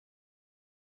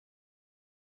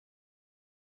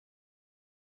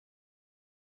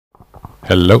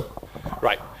Hello.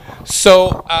 Right.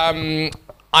 So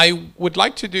I would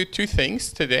like to do two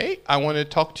things today. I want to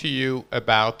talk to you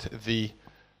about the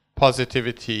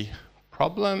positivity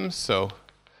problem. So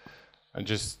I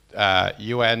just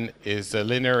UN is a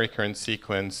linear recurrent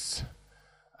sequence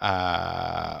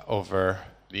over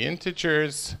the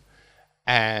integers,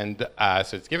 and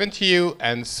so it's given to you,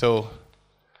 and so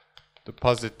the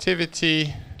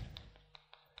positivity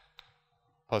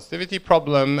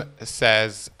problem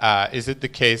says, is it the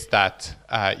case that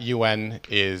UN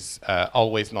is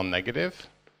always non-negative?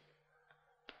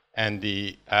 And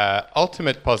the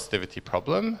ultimate positivity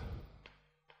problem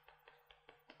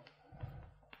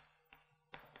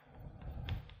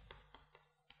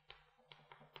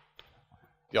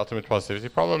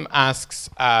asks,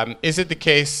 is it the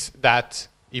case that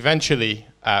eventually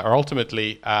or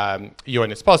ultimately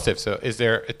UN is positive? So is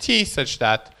there a t such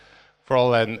that for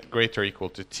all n greater or equal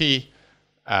to t,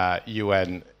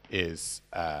 UN is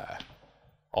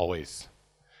always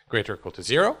greater or equal to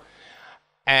 0?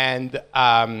 And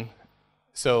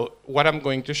so what I'm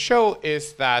going to show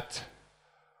is that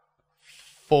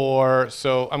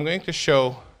so I'm going to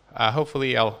show,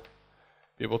 hopefully I'll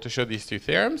be able to show these two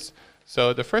theorems.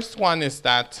 So the first one is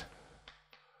that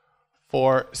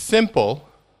for simple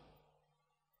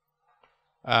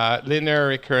linear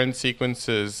recurrent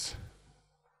sequences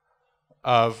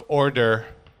of order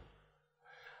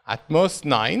at most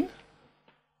 9,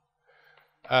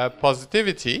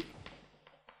 positivity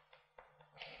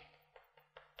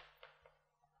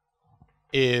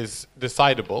is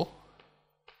decidable.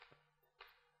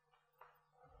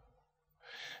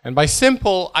 And by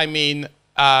simple, I mean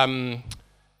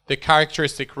the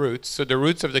characteristic roots, so the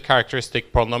roots of the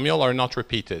characteristic polynomial are not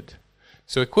repeated.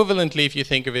 So equivalently, if you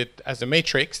think of it as a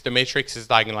matrix, the matrix is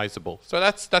diagonalizable. So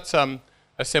that's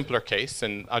a simpler case,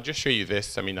 and I'll just show you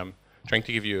this. I mean, I'm trying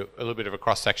to give you a little bit of a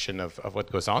cross-section of what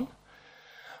goes on.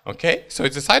 Okay, so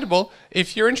it's decidable.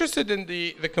 If you're interested in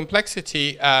the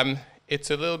complexity, it's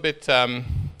a little bit,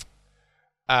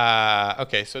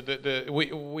 okay, so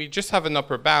we just have an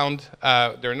upper bound.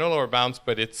 There are no lower bounds,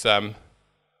 but it's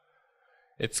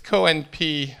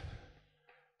co-np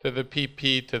to the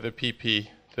pp to the pp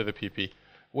to the pp,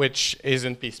 which is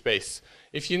in p space.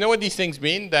 If you know what these things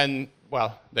mean, then,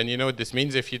 well, then you know what this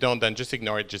means. If you don't, then just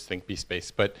ignore it, just think p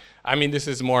space. But I mean, this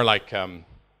is more like for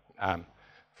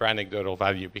anecdotal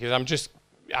value, because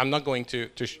I'm not going to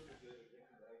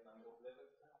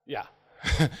yeah.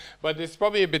 But it's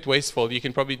probably a bit wasteful. You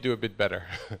can probably do a bit better.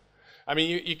 I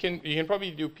mean, you can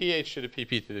probably do pH to the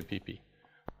pp to the pp.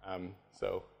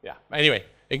 So yeah. Anyway,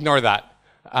 ignore that.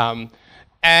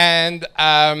 And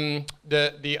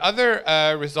the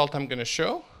other result I'm going to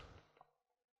show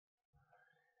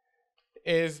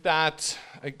is that,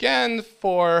 again,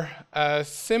 for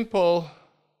simple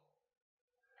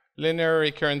linear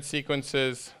recurrent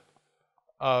sequences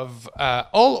of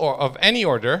all or of any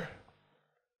order,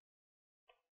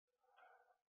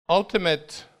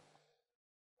 ultimate,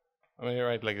 I'm going to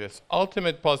write like this,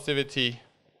 ultimate positivity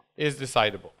is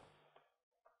decidable.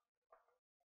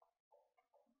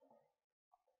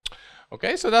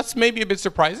 Okay, so that's maybe a bit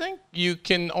surprising. You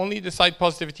can only decide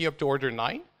positivity up to order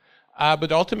 9,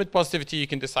 but ultimate positivity, you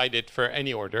can decide it for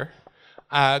any order.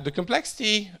 The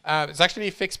complexity is actually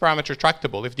fixed parameter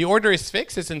tractable. If the order is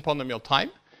fixed, it's in polynomial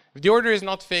time. If the order is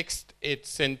not fixed,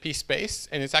 it's in p space,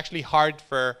 and it's actually hard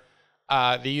for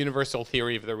the universal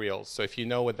theory of the reals. So if you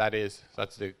know what that is,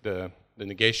 that's the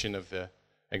negation of the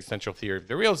existential theory of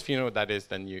the reals. If you know what that is,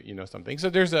 then you know something. So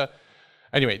there's a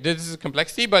anyway, this is a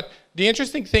complexity, but the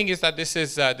interesting thing is that this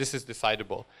is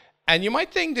decidable. And you might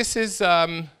think this is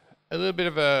a little bit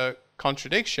of a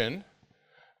contradiction,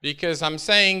 because I'm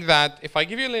saying that if I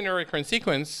give you a linear recurrent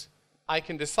sequence, I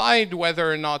can decide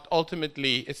whether or not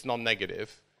ultimately it's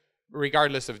non-negative,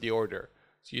 regardless of the order.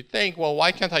 So you think, well,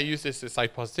 why can't I use this to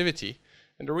decide positivity?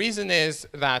 And the reason is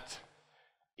that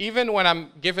even when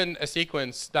I'm given a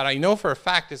sequence that I know for a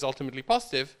fact is ultimately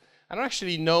positive, I don't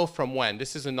actually know from when.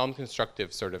 This is a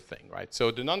non-constructive sort of thing, right? So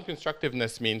the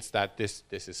non-constructiveness means that this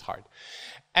is hard.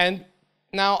 And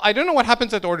now I don't know what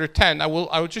happens at order 10. I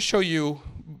will just show you,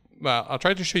 well, I'll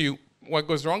try to show you what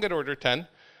goes wrong at order 10.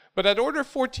 But at order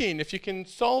 14, if you can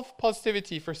solve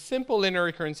positivity for simple linear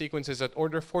recurrent sequences at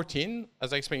order 14,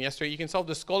 as I explained yesterday, you can solve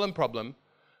the Skolem problem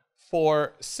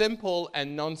for simple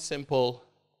and non-simple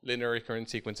linear recurrent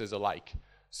sequences alike.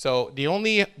 So the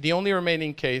only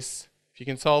remaining case, if you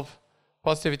can solve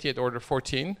positivity at order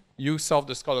 14, you solve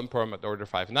the Skolem problem at order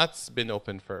 5, and that's been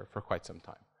open for quite some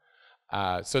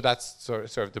time. So that's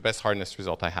sort of the best hardness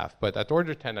result I have. But at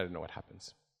order 10, I don't know what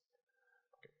happens.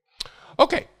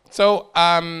 Okay, so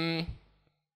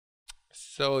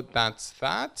So that's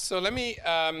that. So let me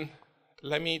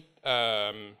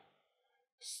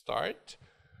start.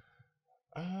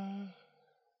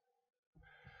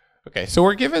 Okay, so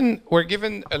we're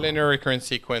given a linear recurrent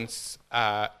sequence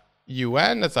un,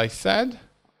 as I said,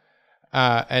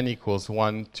 n equals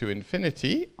 1 to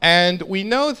infinity, and we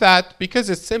know that because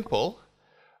it's simple.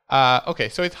 Okay,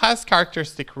 so it has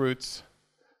characteristic roots.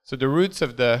 So the roots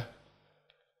of the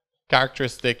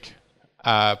characteristic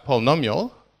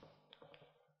polynomial.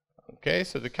 Okay,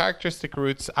 so the characteristic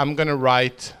roots I'm going to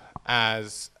write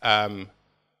as rho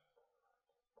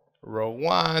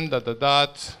 1 dot dot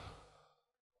dot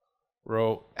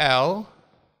rho L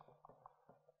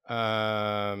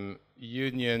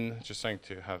union, just trying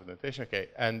to have notation, okay,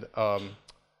 and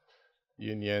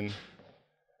union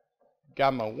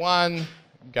gamma 1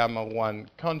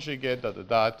 conjugate dot dot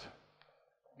dot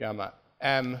gamma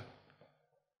m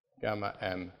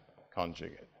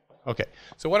conjugate. Okay,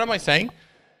 so what am I saying?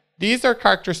 These are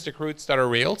characteristic roots that are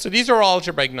real. So these are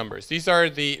algebraic numbers. These are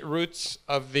the roots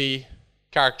of the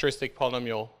characteristic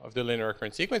polynomial of the linear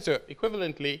recurrent sequence. So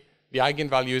equivalently, the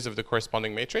eigenvalues of the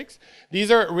corresponding matrix.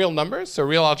 These are real numbers, so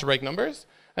real algebraic numbers.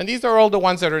 And these are all the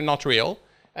ones that are not real.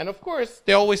 And of course,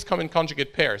 they always come in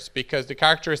conjugate pairs because the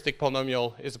characteristic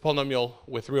polynomial is a polynomial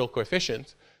with real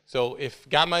coefficients. So if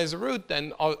gamma is a root,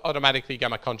 then automatically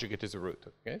gamma conjugate is a root.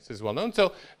 Okay, this is well known.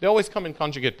 So they always come in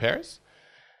conjugate pairs.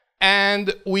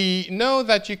 And we know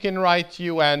that you can write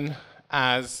un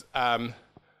as the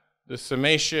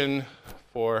summation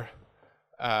for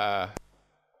I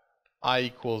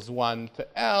equals 1 to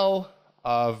L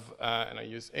of, and I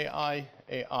use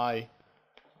AI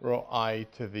rho I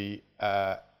to the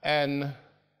n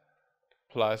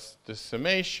plus the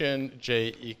summation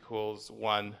j equals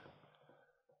 1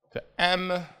 to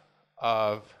m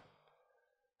of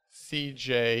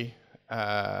Cj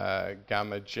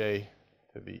gamma j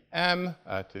to the m,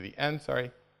 to the n,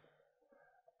 sorry,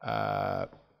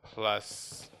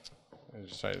 plus,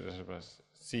 plus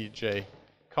Cj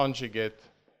conjugate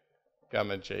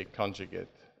gamma j conjugate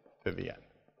to the n.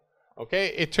 Okay,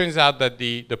 it turns out that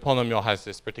the polynomial has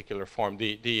this particular form.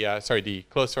 The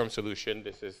closed form solution.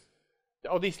 This is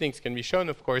all these things can be shown.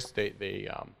 Of course,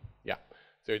 yeah.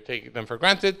 So take them for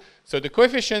granted. So the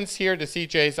coefficients here, the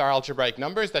Cj's, are algebraic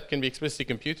numbers that can be explicitly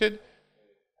computed.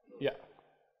 Yeah.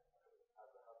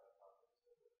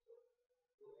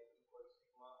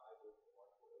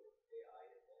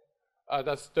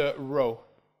 That's the rho.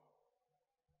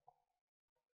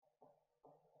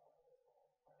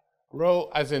 Rho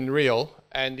as in real,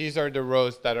 and these are the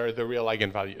rows that are the real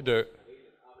eigenvalue.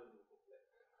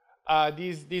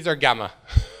 These are gamma.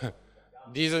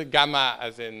 These are gamma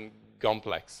as in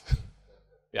complex.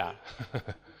 Yeah.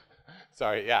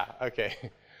 Sorry. Yeah. Okay.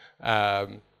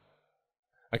 Okay.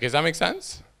 Does that make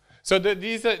sense? So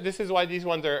this is why these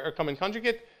ones are common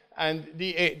conjugate, and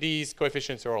these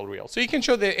coefficients are all real. So you can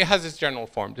show that it has its general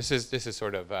form. This is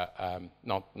sort of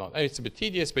not. It's a bit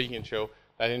tedious, but you can show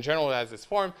that in general it has this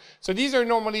form. So these are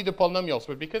normally the polynomials,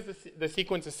 but because the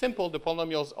sequence is simple, the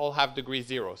polynomials all have degree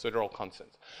 0, so they're all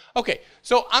constants. Okay,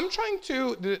 so I'm trying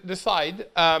to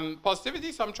decide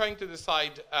positivity. So I'm trying to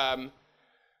decide,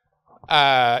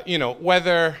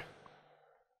 whether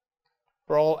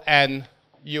for all n,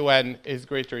 un is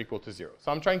greater or equal to 0.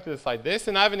 So I'm trying to decide this,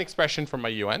 and I have an expression for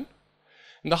my un.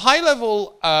 And the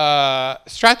high-level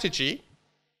strategy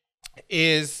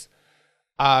is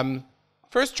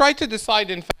first try to decide,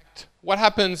 in fact, what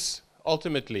happens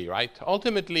ultimately, right?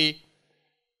 Ultimately,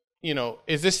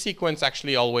 is this sequence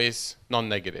actually always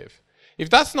non-negative? If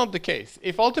that's not the case,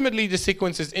 if ultimately the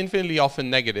sequence is infinitely often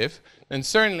negative, then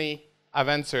certainly I've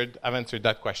answered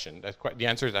that question. The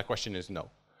answer to that question is no.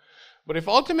 But if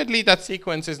ultimately that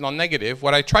sequence is non-negative,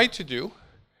 what I try to do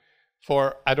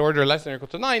for at order less than or equal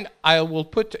to 9, I will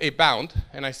put a bound,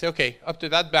 and I say, okay, up to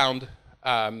that bound,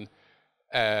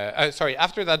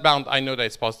 after that bound, I know that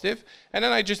it's positive, and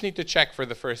then I just need to check for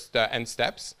the first n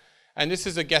steps. And this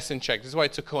is a guess and check. This is why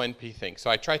it's a co-NP thing.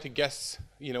 So I try to guess,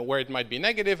 where it might be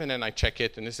negative, and then I check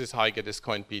it, and this is how I get this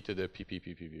co-NP to the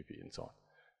PP, and so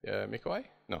on. Mikoi?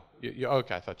 No.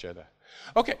 Okay, I thought you had that.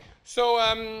 Okay, so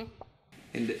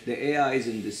and the AIs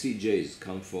and the CJs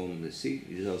come from the C.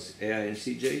 These are AI and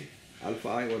CJ, alpha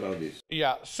I. What are these?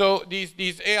 Yeah. So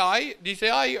these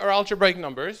AI are algebraic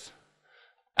numbers.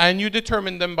 And you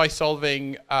determine them by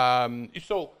solving,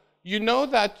 so you know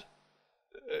that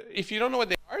if you don't know what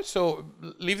they are, so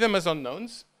leave them as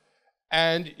unknowns.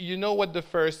 And you know what the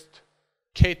first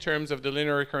k terms of the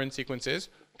linear recurrent sequence is.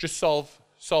 Just solve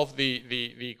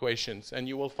the equations, and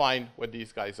you will find what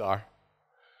these guys are.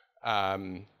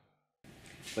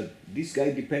 But this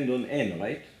guy depends on n,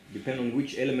 right? Depend on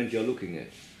which element you're looking at.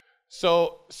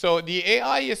 So the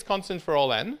AI is constant for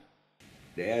all n.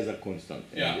 The A's are constant,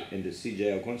 Yeah. and the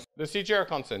CJ are constant. The CJ are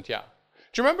constant, yeah.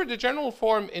 Do you remember the general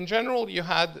form? In general, you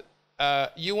had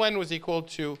UN was equal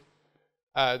to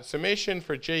summation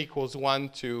for j equals 1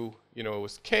 to, it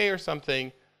was k or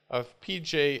something, of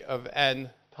pj of n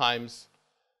times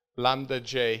lambda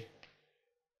j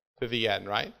to the n,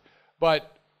 right?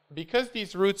 But because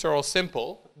these roots are all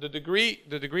simple, the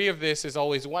degree of this is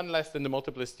always 1 less than the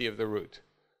multiplicity of the root.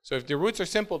 So if the roots are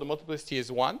simple, the multiplicity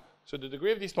is 1. So the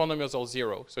degree of these polynomials is all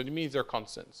 0. So it means they're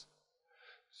constants.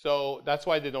 So that's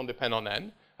why they don't depend on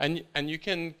n. And you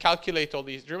can calculate all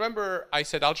these. Do you remember I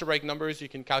said algebraic numbers, you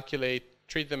can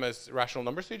treat them as rational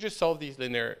numbers. So you just solve these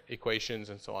linear equations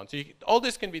and so on. So all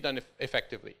this can be done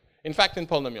effectively. In fact, in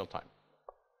polynomial time.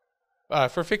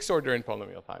 For fixed order in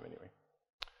polynomial time, anyway.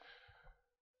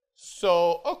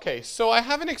 So, okay, so I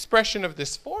have an expression of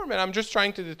this form, and I'm just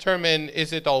trying to determine,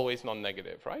 is it always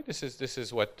non-negative, right? This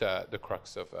is what the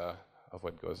crux of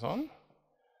what goes on.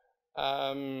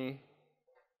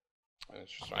 Let's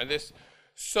just try this.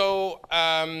 So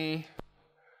I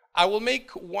will make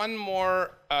one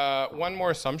more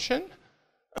assumption.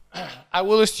 I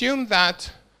will assume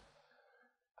that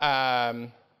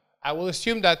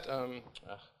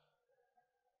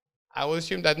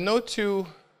no two.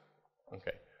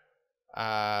 Okay.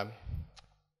 I'll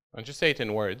just say it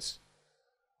in words.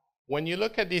 When you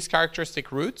look at these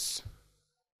characteristic roots,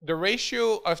 the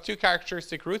ratio of two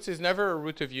characteristic roots is never a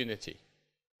root of unity.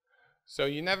 So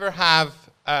you never have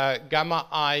gamma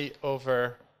I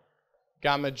over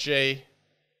gamma j.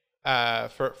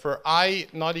 For I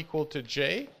not equal to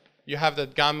j, you have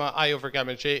that gamma I over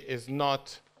gamma j is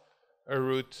not a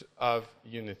root of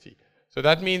unity. So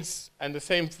that means, and the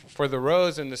same for the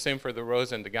rows, and the same for the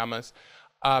rows and the gammas.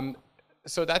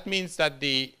 So that means that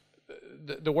the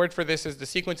word for this is the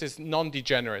sequence is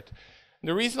non-degenerate.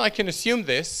 The reason I can assume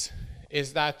this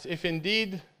is that if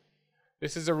indeed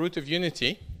this is a root of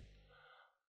unity,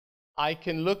 I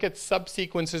can look at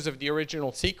subsequences of the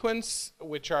original sequence,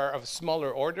 which are of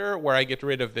smaller order, where I get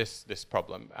rid of this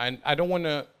problem. And I don't want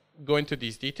to go into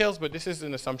these details, but this is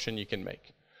an assumption you can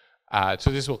make.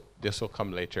 So this will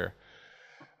come later.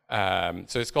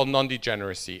 So it's called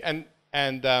non-degeneracy. And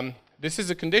this is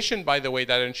a condition, by the way,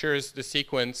 that ensures the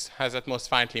sequence has at most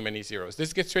finitely many zeros.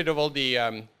 This gets rid of all the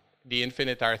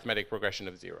infinite arithmetic progression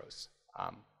of zeros.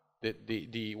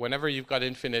 Whenever you've got an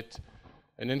infinite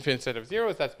set of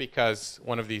zeros, that's because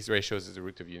one of these ratios is a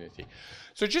root of unity.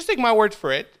 So just take my word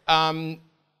for it.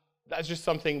 That's just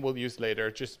something we'll use later.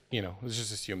 Just, let's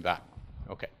just assume that.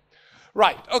 Okay.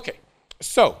 Right, okay.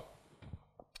 So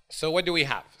what do we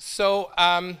have? So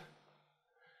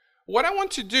what I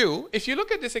want to do, if you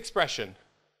look at this expression,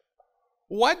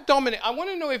 what dominate? I want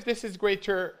to know if this is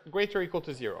greater or equal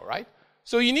to 0, right?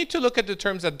 So you need to look at the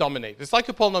terms that dominate. It's like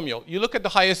a polynomial. You look at the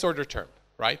highest order term,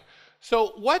 right?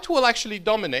 So what will actually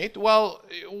dominate? Well,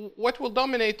 what will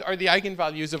dominate are the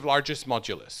eigenvalues of largest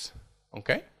modulus,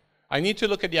 okay? I need to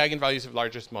look at the eigenvalues of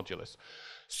largest modulus.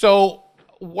 So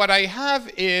what I have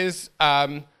is,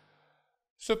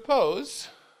 suppose,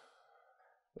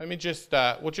 let me just,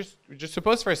 we'll just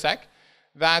suppose for a sec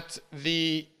that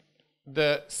the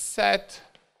set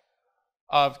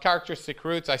of characteristic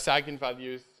roots, I say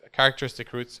eigenvalues,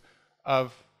 characteristic roots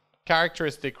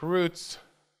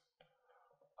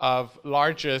of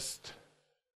largest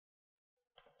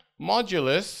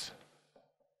modulus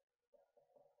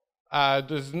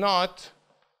does not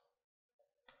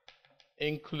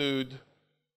include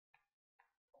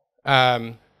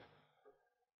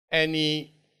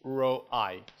any row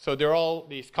I. So they're all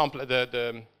these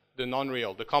the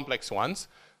non-real, the complex ones.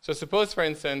 So suppose, for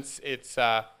instance, it's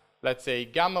let's say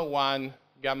gamma 1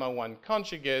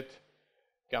 conjugate,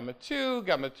 gamma 2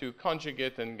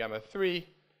 conjugate, and gamma 3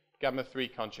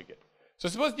 conjugate. So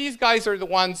suppose these guys are the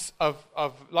ones of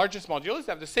largest modulus,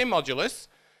 they have the same modulus,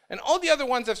 and all the other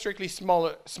ones have strictly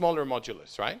smaller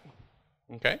modulus, right?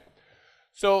 Okay.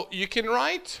 So you can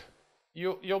write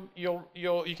you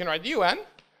can write UN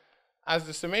as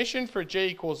the summation for j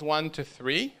equals 1 to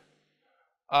 3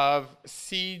 of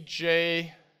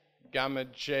Cj gamma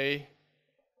j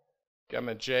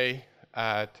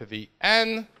to the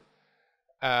n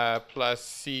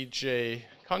plus Cj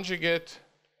conjugate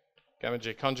gamma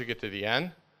j conjugate to the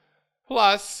n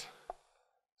plus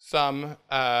some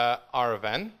r of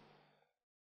n.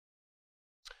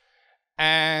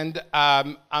 And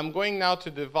I'm going now to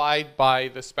divide by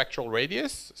the spectral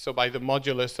radius, so by the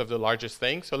modulus of the largest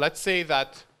thing. So let's say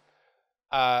that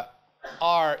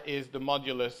r is the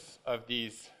modulus of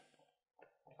these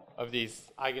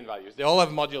eigenvalues. They all have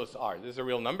modulus r. This is a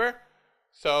real number.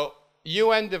 So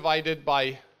un divided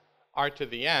by r to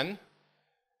the n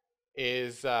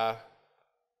is, I'm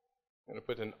going to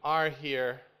put an r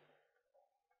here,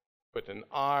 put an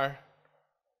r,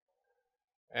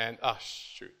 and,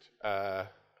 shoot,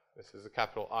 this is a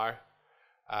capital R.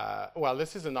 Well,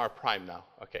 this is an r prime now.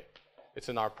 Okay, it's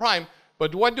an r prime.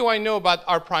 But what do I know about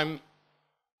r prime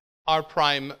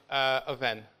of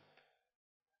n?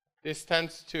 This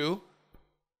tends to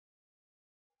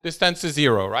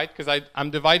 0, right? Because I'm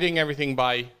dividing everything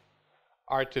by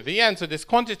r to the n. So this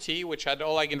quantity, which had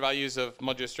all eigenvalues of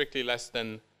modulus strictly less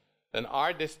than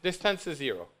r, this tends to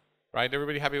 0, right?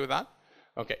 Everybody happy with that?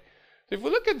 Okay. So if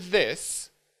we look at this,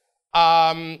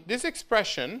 this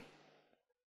expression,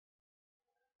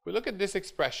 we look at this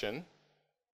expression,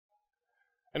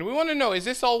 and we want to know, is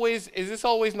this always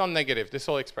non-negative, this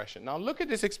whole expression? Now look at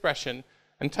this expression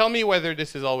and tell me whether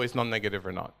this is always non-negative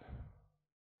or not.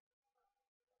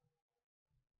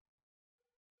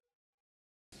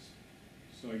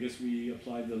 So I guess we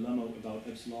applied the lemma about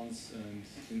epsilons and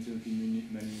infinitely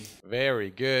many. Very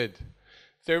good.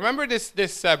 So remember this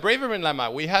Braverman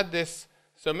lemma. We had this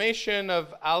summation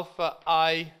of alpha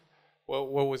I,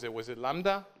 what was it? Was it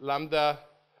lambda? Lambda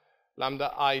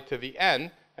I to the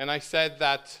n. And I said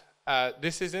that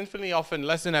this is infinitely often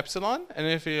less than epsilon and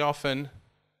infinitely often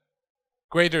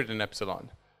greater than epsilon.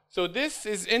 So this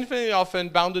is infinitely often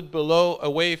bounded below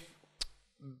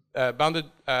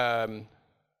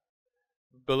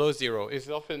below 0. It's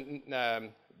often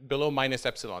below minus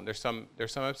epsilon. There's some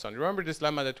epsilon. Remember this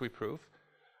lemma that we prove.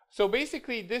 So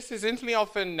basically, this is infinitely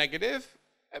often negative,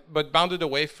 but bounded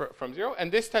away from 0,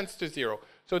 and this tends to 0.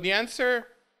 So the answer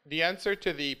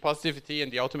to the positivity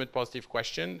and the ultimate positive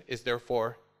question is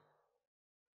therefore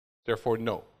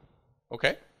no.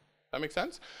 Okay? That makes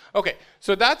sense? Okay,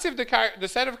 so that's if the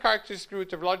set of characteristic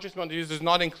roots of largest modules does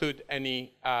not include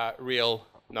any real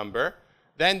number.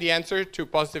 Then the answer to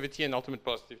positivity and ultimate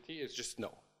positivity is just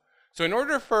no. So in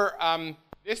order for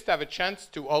this to have a chance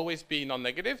to always be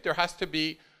non-negative, there has to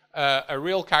be a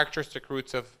real characteristic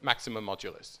roots of maximum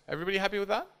modulus. Everybody happy with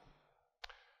that?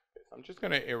 Okay, so I'm just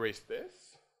going to erase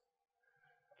this.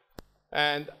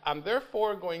 And I'm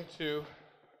therefore going to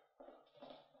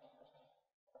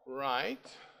write,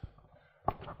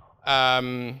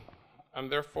 what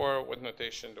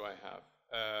notation do I have?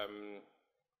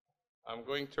 I'm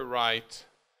going to write,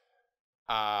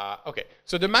 okay,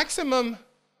 so the maximum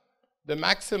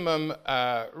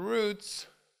roots,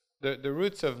 the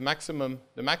roots of maximum,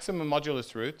 the maximum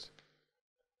modulus root,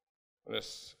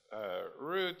 this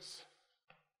roots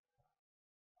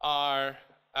are,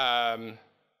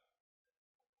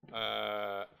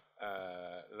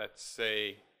 let's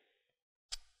say,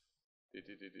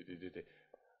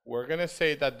 we're going to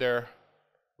say that they're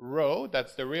rho,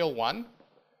 that's the real one.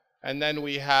 And then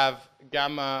we have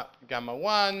gamma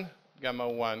 1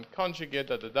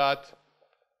 conjugate,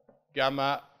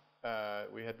 gamma,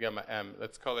 we had gamma m.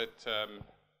 Let's call it,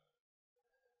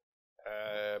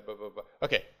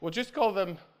 okay, we'll just call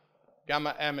them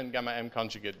gamma m and gamma m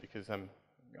conjugate because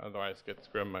otherwise get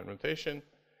screwed my notation.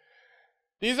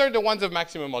 These are the ones of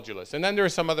maximum modulus, and then there are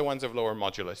some other ones of lower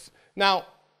modulus. Now,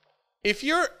 if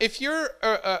you're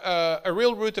a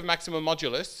real root of maximum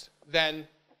modulus, then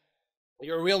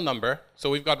you're a real number. So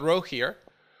we've got rho here.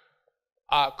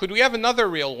 Could we have another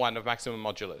real one of maximum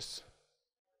modulus?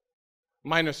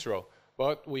 Minus rho.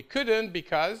 But we couldn't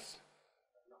because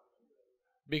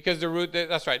the root,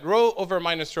 that's right, rho over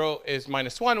minus rho is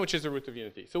 -1, which is the root of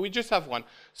unity. So we just have one.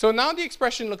 So now the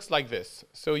expression looks like this.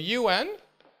 So un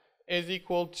is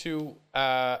equal to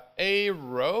a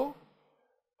rho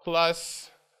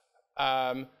plus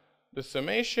the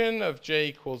summation of j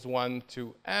equals 1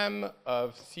 to m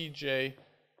of cj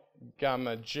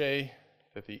gamma j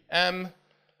to the m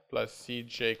plus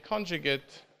cj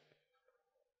conjugate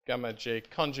gamma j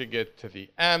conjugate to the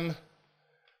m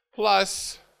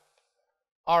plus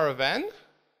r of n,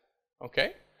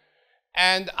 okay?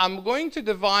 And I'm going to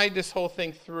divide this whole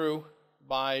thing through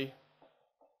by,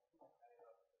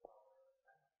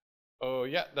 oh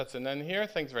yeah, that's an n here,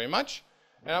 thanks very much.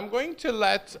 And I'm going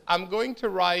to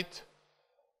write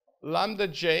lambda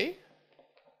j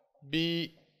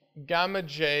be gamma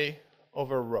j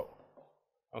over rho,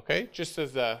 okay? Just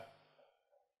as a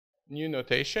new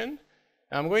notation.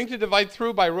 And I'm going to divide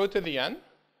through by rho to the n.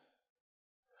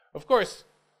 Of course,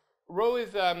 rho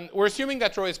is, we're assuming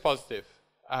that rho is positive,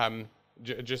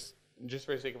 just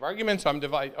for the sake of argument. So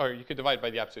or you could divide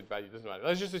by the absolute value, doesn't matter.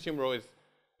 Let's just assume rho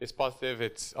is positive.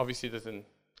 It's obviously doesn't,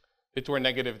 if it were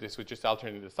negative, this would just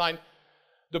alternate the sign.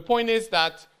 The point is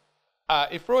that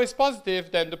if rho is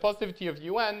positive, then the positivity of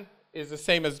un is the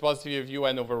same as the positivity of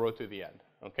un over rho to the n.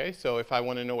 Okay, so if I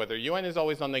want to know whether un is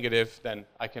always non-negative, then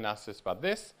I can ask this about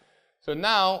this. So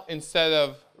now, instead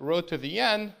of rho to the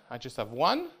n, I just have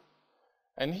 1.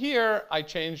 And here, I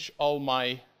change all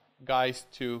my guys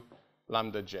to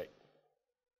lambda j.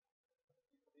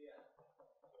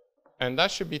 And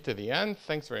that should be to the end.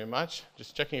 Thanks very much.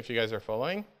 Just checking if you guys are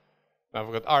following. Now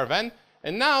I've got r of n.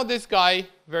 And now this guy,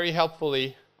 very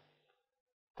helpfully,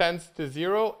 tends to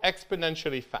 0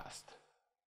 exponentially fast.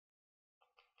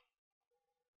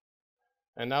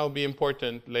 And that will be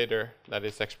important later that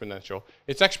it's exponential.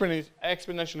 It's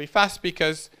exponentially fast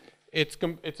because it's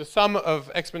a sum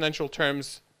of exponential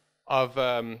terms of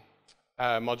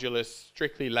modulus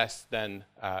strictly less than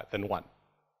 1.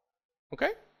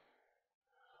 Okay?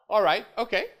 All right,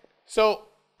 okay. So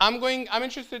I'm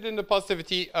interested in the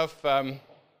positivity of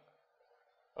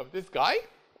this guy.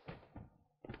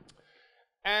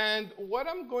 And what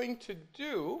I'm going to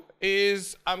do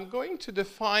is I'm going to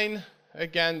define,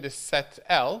 again, this set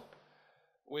L,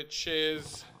 which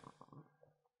is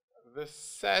the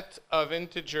set of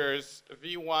integers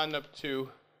v1 up to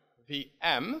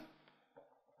vm,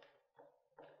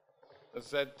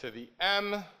 z to the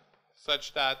m,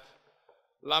 such that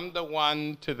lambda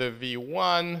 1 to the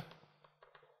v1,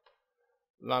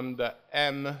 lambda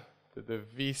m to the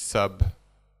v sub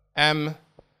m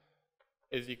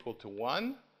is equal to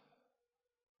 1.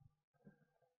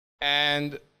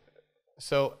 And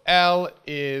so L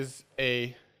is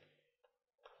a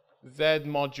Z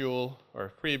module or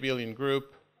free abelian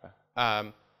group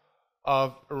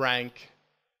of rank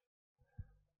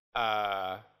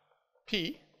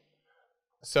P.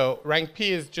 So rank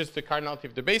P is just the cardinality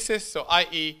of the basis. So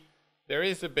i.e., there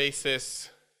is a basis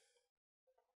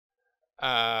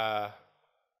L1,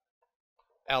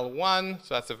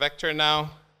 so that's a vector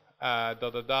now,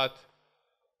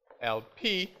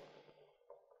 LP.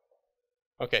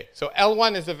 Okay, so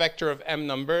L1 is a vector of m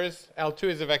numbers, L2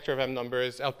 is a vector of m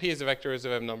numbers, LP is a vector of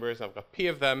m numbers, I've got P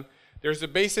of them. There's a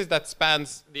basis that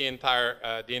spans the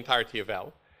entirety of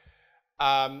L.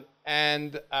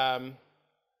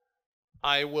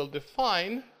 I will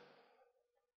define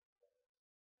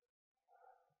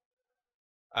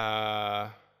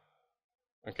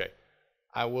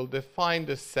I will define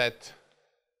the set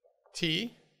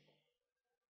T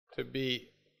to be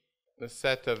the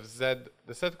set of Z,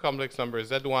 the set of complex numbers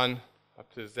Z1 up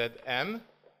to Zm.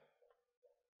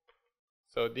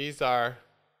 So these are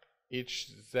each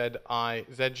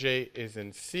Zj is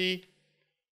in C,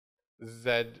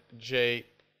 Zj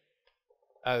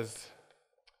as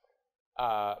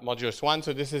modulus 1.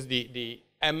 So this is the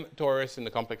M torus in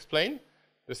the complex plane.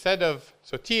 The set of,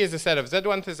 so T is the set of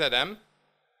Z1 to Zm,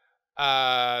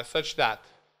 such that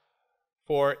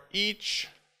for each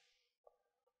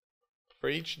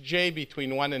j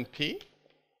between 1 and p,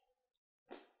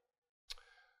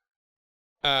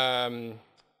 for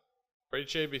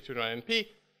each j between 1 and p,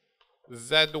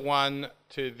 z1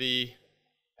 to the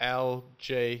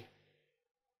lj1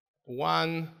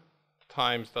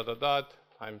 times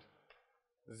times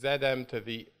zm to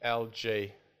the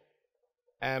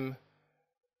ljm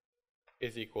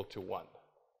is equal to 1.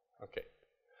 Okay.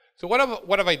 So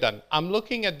what have I done? I'm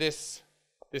looking at this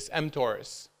M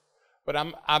torus, but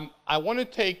I want to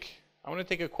take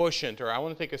a quotient, or I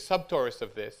want to take a subtorus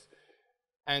of this,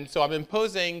 and so I'm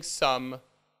imposing some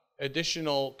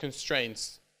additional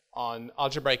constraints on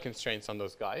algebraic constraints on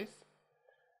those guys,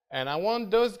 and I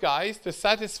want those guys to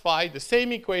satisfy the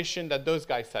same equation that those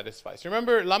guys satisfy. So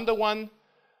remember, lambda 1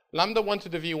 to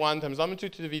the v1 times lambda 2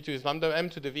 to the v2 is lambda m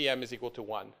to the vm is equal to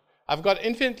 1. I've got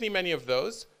infinitely many of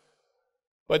those,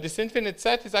 but this infinite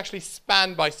set is actually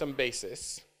spanned by some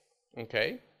basis,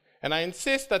 okay? And I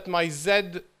insist that my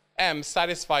Zm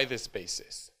satisfy this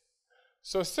basis.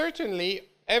 So certainly,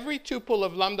 every tuple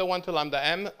of lambda 1 to lambda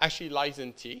m actually lies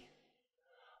in T,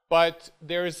 but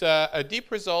there's a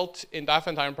deep result in the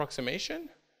affine approximation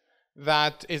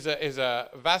that is a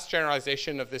vast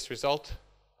generalization of this result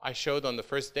I showed on the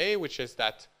first day, which is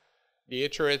that the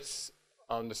iterates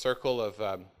on the circle of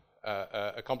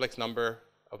a complex number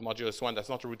of modulus 1 that's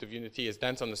not a root of unity is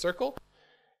dense on the circle.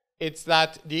 It's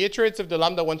that the iterates of the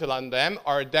lambda 1 to lambda m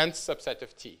are a dense subset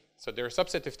of T. So they're a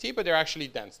subset of T, but they're actually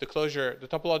dense. The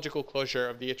topological closure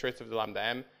of the iterates of the lambda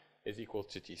m is equal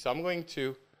to T. So I'm going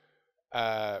to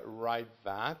write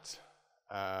that.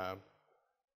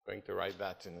 Going to write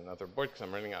that in another board because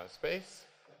I'm running out of space.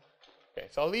 Okay,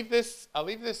 so I'll leave this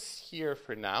here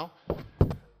for now.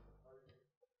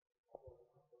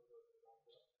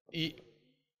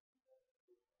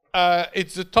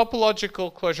 It's a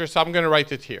topological closure, so I'm going to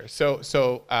write it here. So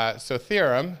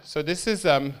theorem. So this is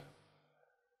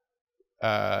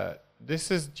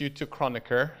due to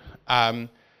Kronecker, and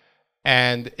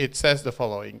it says the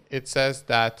following. It says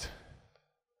that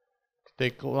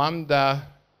take lambda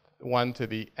 1 to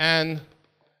the n,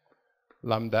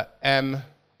 lambda m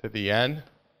to the n,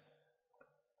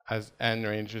 as n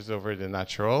ranges over the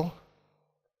natural.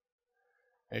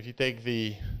 And if you take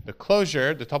the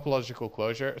closure, the topological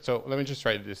closure, so let me just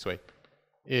write it this way,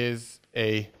 is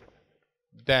a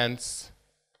dense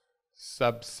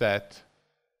subset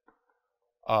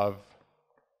of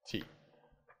T.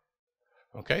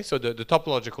 Okay, so the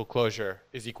topological closure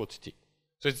is equal to T.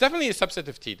 So it's definitely a subset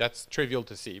of T. That's trivial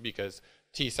to see because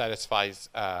T satisfies,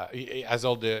 has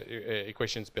all the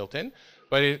equations built in.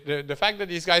 But the fact that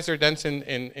these guys are dense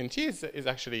in T is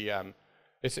actually, I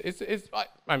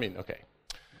mean, okay.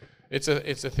 It's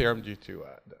a theorem due to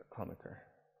the Kronecker,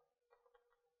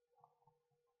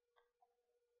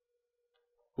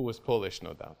 who was Polish,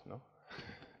 no doubt, no?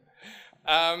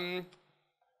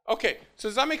 Okay, so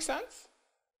does that make sense?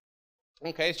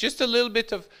 Okay, it's just a little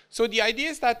bit of, so the idea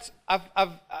is that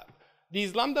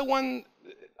these lambda 1,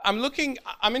 I'm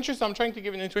interested, I'm trying to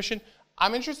give an intuition.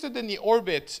 I'm interested in the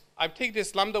orbit. I take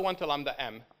this lambda 1 to lambda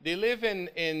m. They live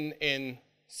in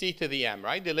C to the m,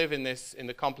 right? They live in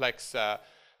the complex,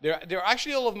 they're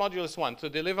actually all of modulus 1, so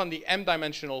they live on the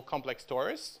m-dimensional complex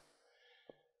torus.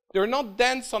 They're not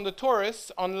dense on the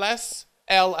torus unless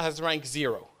L has rank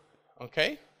 0,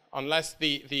 okay? Unless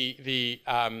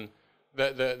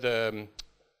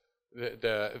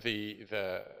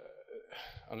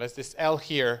unless this L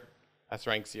here has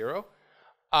rank 0.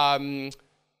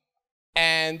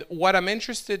 And what I'm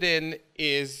interested in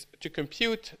is to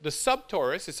compute the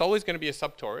subtorus. It's always going to be a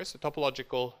subtorus, a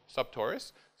topological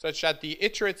subtorus, such that the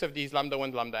iterates of these lambda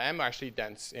 1 to lambda m are actually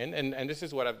dense in. And this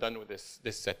is what I've done with this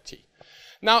set T.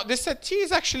 Now, this set T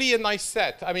is actually a nice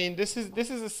set. I mean, this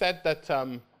is a set that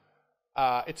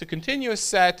it's a continuous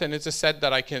set, and it's a set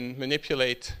that I can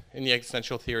manipulate in the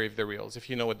existential theory of the reals, if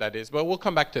you know what that is. But we'll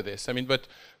come back to this. I mean, but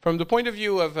from the point of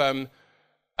view of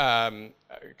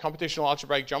computational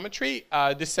algebraic geometry,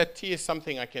 this set T is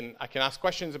something I can ask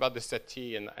questions about this set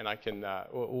T, and I can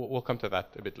we'll come to that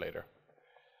a bit later.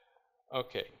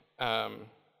 Okay.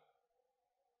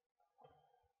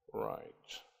 Right.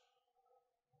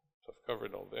 So I've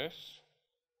covered all this.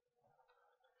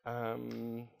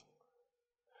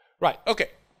 Right, okay.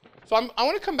 So I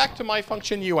want to come back to my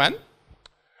function un.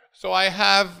 So I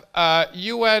have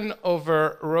un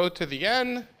over rho to the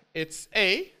n. It's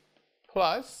a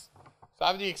plus, so I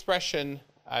have the expression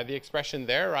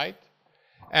there, right?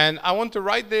 And I want to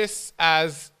write this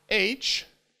as h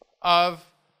of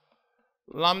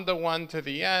lambda 1 to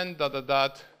the n, dot, dot,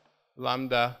 dot,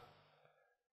 lambda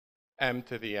m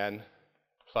to the n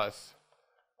plus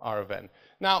r of n.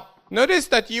 Now, notice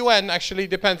that un actually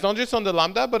depends not just on the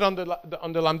lambda, but on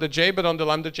the lambda j, but on the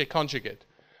lambda j conjugate.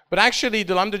 But actually,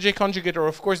 the lambda j conjugate are,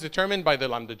 of course, determined by the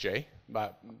lambda j,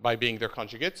 by being their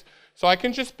conjugates. So I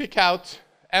can just pick out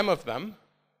m of them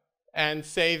and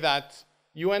say that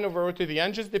un over rho to the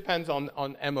n just depends on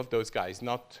m of those guys,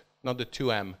 not the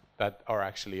 2m that are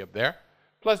actually up there,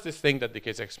 plus this thing that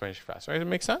decays exponentially fast. Right? Does it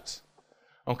make sense?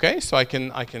 Okay, so I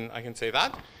can say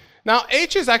that. Now,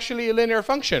 h is actually a linear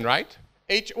function, right?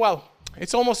 Well,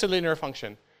 it's almost a linear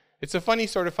function. It's a funny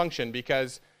sort of function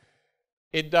because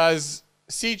it does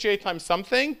Cj times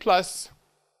something plus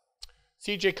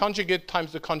Cj conjugate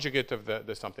times the conjugate of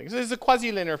the something. So it's a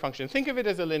quasi-linear function. Think of it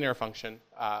as a linear function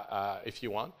if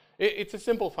you want. It's a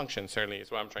simple function, certainly, is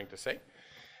what I'm trying to say.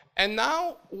 And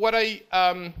now what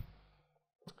I'm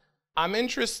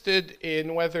interested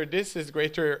in whether this is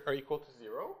greater or equal to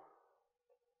 0.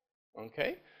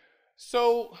 Okay.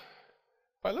 So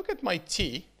if I look at my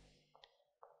T,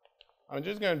 I'm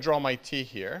just going to draw my T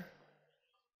here.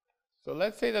 So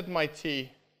let's say that my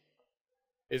T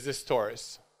is this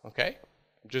torus, okay?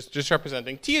 Just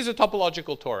representing. T is a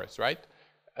topological torus, right?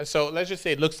 So let's just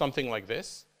say it looks something like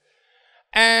this.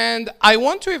 And I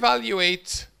want to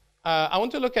evaluate, I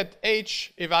want to look at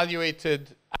H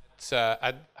evaluated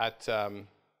at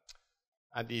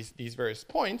these various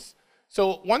points.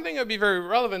 So one thing that would be very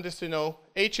relevant is to know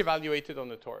H evaluated on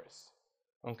the torus,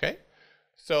 okay?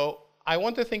 So I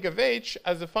want to think of H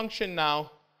as a function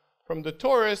now from the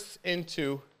torus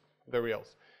into the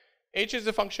reals. H is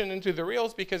a function into the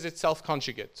reals because it's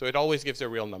self-conjugate, so it always gives a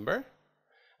real number.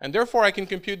 And therefore, I can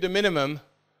compute the minimum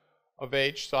of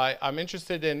H. So I'm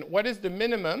interested in what is the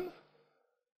minimum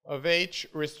of H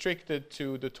restricted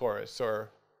to the torus,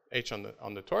 or H on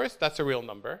the torus. That's a real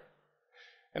number.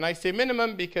 And I say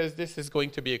minimum because this is going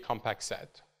to be a compact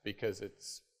set because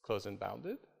it's closed and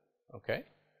bounded. Okay?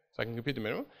 So I can compute the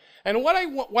minimum. And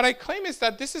what I claim is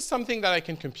that this is something that I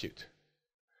can compute.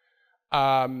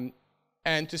 And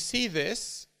to see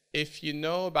this, if you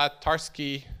know about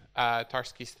Tarski's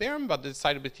theorem, about the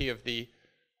decidability of the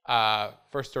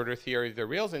first-order theory of the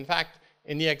reals. In fact,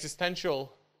 in the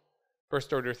existential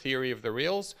first-order theory of the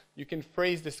reals, you can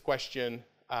phrase this question,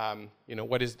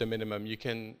 what is the minimum? You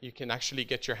can actually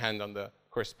get your hand on the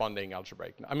corresponding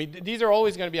algebraic. I mean, these are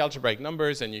always going to be algebraic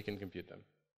numbers, and you can compute them.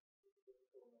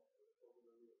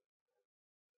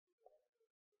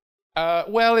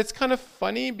 Well, it's kind of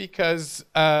funny because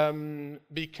H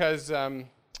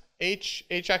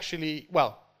actually,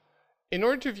 well, in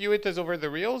order to view it as over the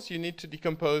reals, you need to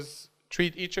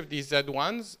treat each of these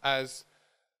Z1s as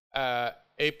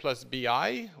A plus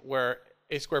BI, where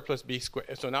A squared plus B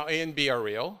squared. So now A and B are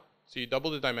real. So you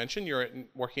double the dimension. You're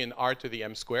working in R to the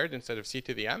M squared instead of C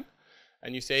to the M.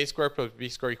 And you say A squared plus B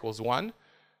squared equals 1.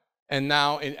 And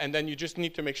now, and then you just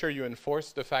need to make sure you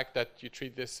enforce the fact that you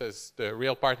treat this as the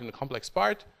real part and the complex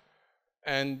part.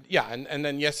 And yeah, and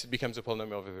then yes, it becomes a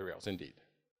polynomial over the reals, indeed.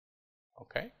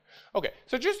 Okay? Okay,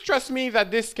 so just trust me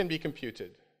that this can be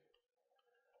computed.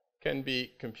 Can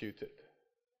be computed.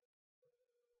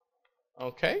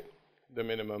 Okay, the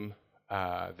minimum,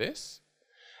 this.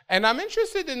 And I'm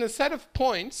interested in a set of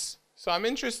points. So I'm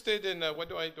interested in, what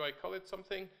do I call it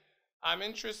something? I'm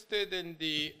interested in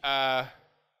the, I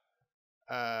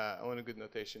want a good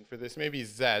notation for this, maybe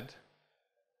Z.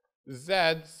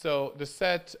 Z, so the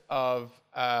set of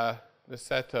Z1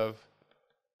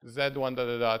 dot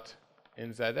dot dot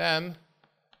in Zm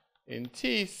in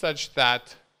T such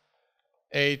that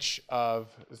H of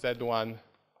Z1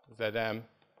 Zm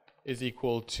is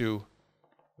equal to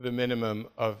the minimum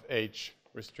of H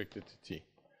restricted to T.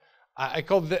 I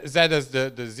call Z as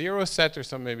the zero set or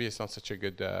something. Maybe it's not such a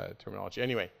good terminology.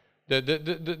 Anyway,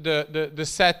 the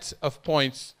set of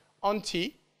points on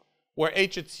T where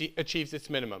H achieves its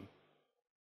minimum.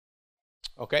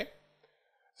 Okay?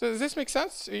 So does this make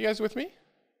sense? Are you guys with me?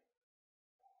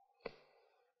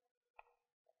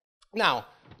 Now,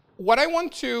 what I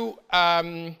want to,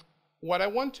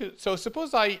 so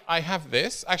suppose I have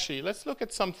this. Actually, let's look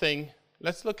at something.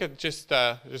 Let's look at just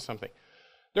something.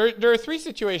 There are three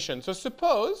situations. So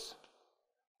suppose,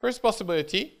 first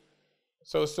possibility,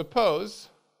 so suppose,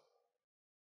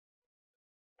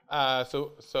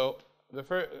 so the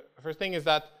first thing is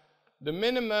that the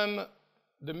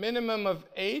minimum of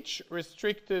H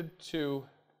restricted to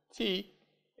T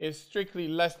is strictly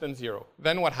less than 0.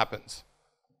 Then what happens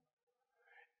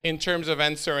in terms of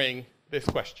answering this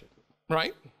question,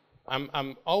 right?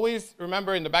 I'm always,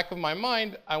 remember in the back of my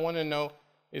mind, I want to know,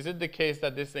 is it the case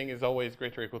that this thing is always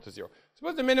greater or equal to 0?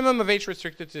 Suppose the minimum of H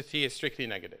restricted to T is strictly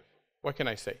negative. What can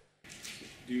I say?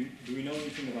 Do we know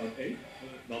anything about A?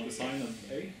 About the sign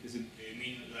of A? Is it? Do you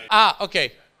mean like?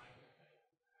 Okay.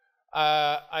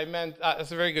 I meant,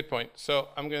 that's a very good point. So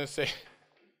I'm going to say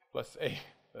plus A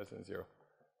less than 0.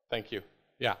 Thank you.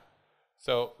 Yeah.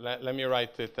 So let me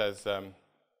write it as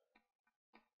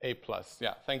A plus.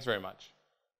 Yeah, thanks very much.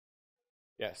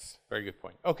 Yes, very good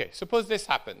point. Okay, suppose this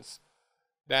happens.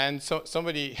 Then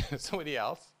somebody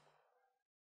else.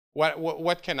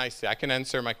 What can I say? I can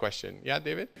answer my question. Yeah,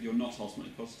 David? You're not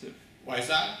ultimately positive. Why is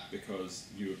that? Because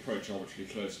you approach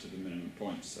arbitrarily close to the minimum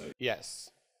point. So yes.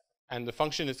 And the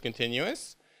function is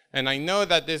continuous. And I know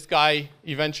that this guy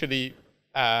eventually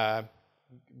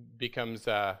becomes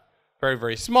very,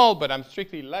 very small, but I'm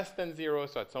strictly less than 0.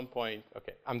 So at some point,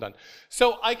 okay, I'm done.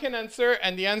 So I can answer,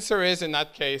 and the answer is, in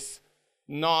that case,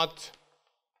 not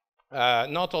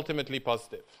ultimately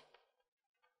positive.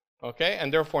 Okay,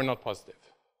 and therefore not positive.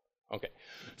 Okay,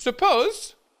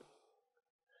 suppose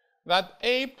that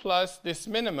A plus this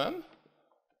minimum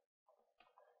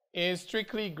is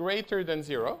strictly greater than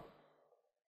 0.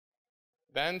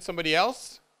 Then somebody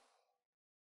else,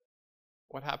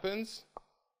 what happens?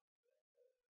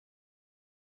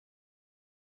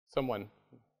 Someone.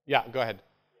 Yeah, go ahead.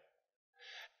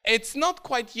 It's not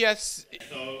quite yes.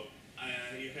 So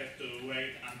you have to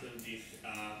wait until this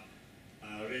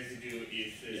residue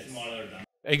is smaller than.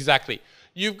 Exactly.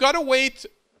 You've got to wait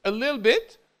a little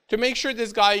bit to make sure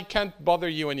this guy can't bother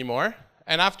you anymore.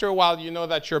 And after a while, you know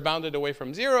that you're bounded away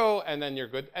from 0, and then you're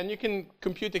good. And you can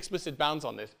compute explicit bounds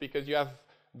on this because you have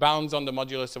bounds on the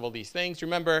modulus of all these things.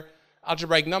 Remember,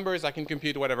 algebraic numbers, I can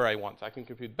compute whatever I want. I can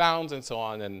compute bounds and so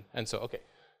on, and so, okay.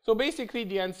 So basically,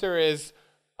 the answer is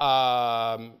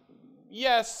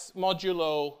yes,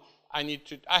 modulo,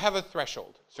 I have a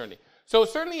threshold, certainly. So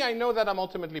certainly, I know that I'm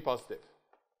ultimately positive.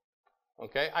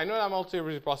 Okay, I know that I'm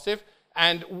ultimately positive,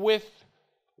 and with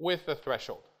a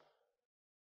threshold.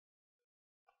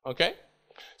 Okay,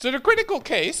 so the critical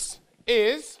case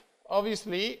is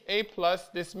obviously A plus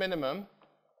this minimum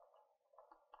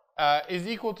is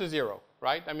equal to 0,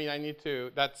 right? I mean, I need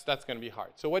to. That's going to be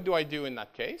hard. So what do I do in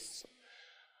that case?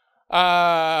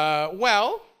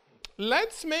 Well,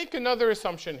 let's make another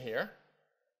assumption here.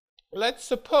 Let's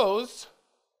suppose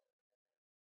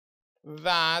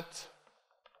that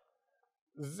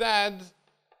Z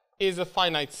is a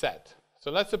finite set. So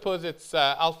let's suppose it's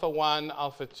alpha 1,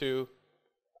 alpha 2,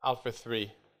 alpha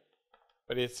 3,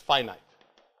 but it's finite.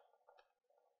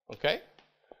 Okay?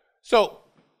 So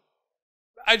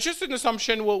just an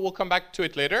assumption, we'll come back to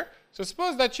it later. So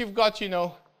suppose that you've got, you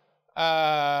know,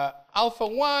 alpha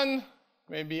 1,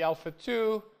 maybe alpha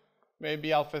 2,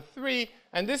 maybe alpha 3,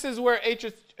 and this is where H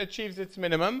achieves its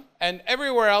minimum, and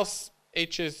everywhere else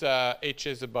H is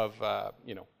above,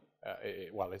 you know,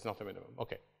 well, it's not a minimum.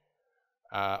 Okay.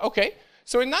 Okay.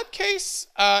 So in that case,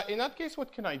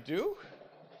 what can I do?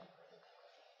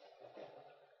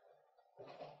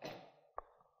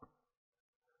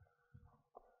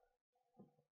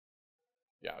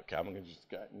 Yeah. Okay. I'm gonna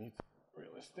just need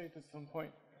real estate at some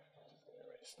point. Just gonna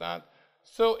erase that.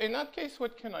 So in that case,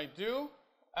 what can I do?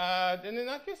 Then in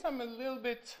that case, I'm a little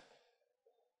bit.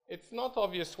 It's not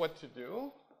obvious what to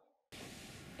do.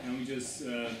 And we just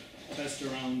test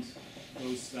around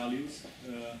those values,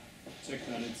 check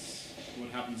that it's what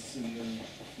happens in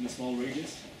the small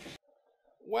radius.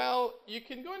 Well, you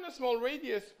can go in a small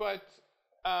radius, but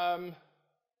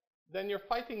then you're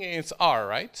fighting against R,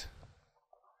 right?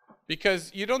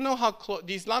 Because you don't know how close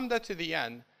these lambda to the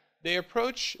n, they're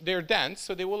dense,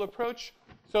 so they will approach.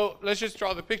 So let's just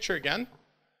draw the picture again.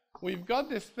 We've got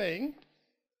this thing,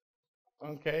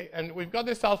 okay, and we've got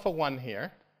this alpha 1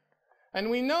 here. And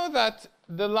we know that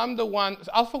the lambda 1,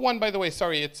 alpha 1, by the way,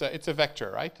 sorry, it's a vector,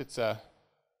 right? It's a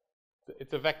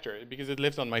vector because it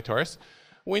lives on my torus.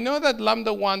 We know that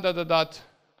lambda 1 dot dot dot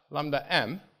lambda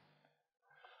m.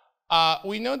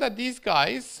 We know that these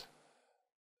guys,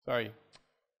 sorry.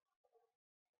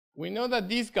 We know that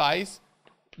these guys,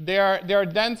 they are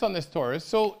dense on this torus.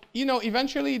 So, you know,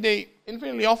 eventually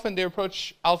infinitely often they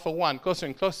approach alpha 1 closer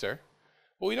and closer.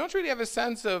 But we don't really have a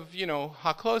sense of, you know,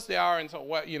 how close they are and so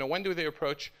what, you know, when do they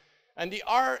approach. And the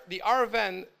R of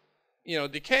n, you know,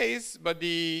 decays, but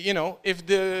you know, if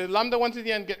the lambda 1 to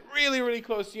the n get really, really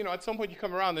close, you know, at some point you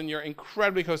come around and you're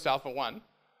incredibly close to alpha 1,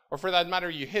 or for that matter,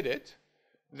 you hit it,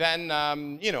 then,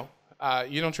 you know,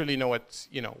 you don't really know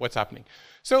what's happening.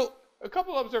 So a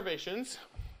couple observations.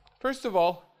 First of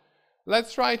all,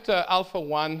 let's write alpha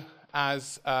 1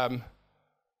 as,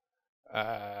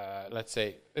 let's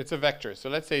say, it's a vector. So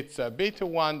let's say it's beta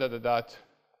 1 dot dot dot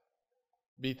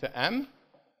beta m.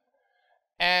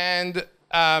 And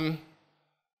the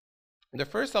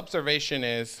first observation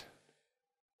is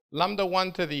lambda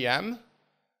 1 to the m.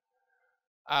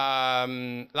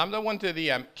 Lambda 1 to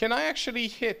the m. Can I actually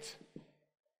hit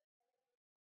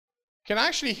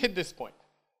this point?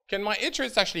 Can my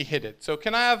iterates actually hit it? So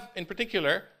can I have, in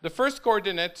particular, the first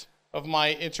coordinate of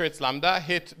my iterates lambda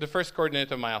hit the first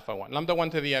coordinate of my alpha 1? Lambda 1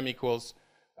 to the m equals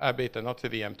beta, not to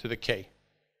the m, to the k,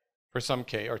 for some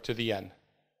k, or to the n.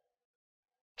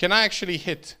 Can I actually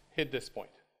hit this point?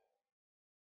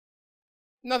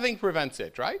 Nothing prevents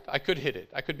it, right? I could hit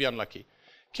it. I could be unlucky.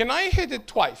 Can I hit it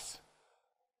twice?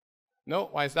 No.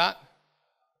 Why is that?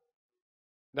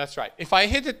 That's right. If I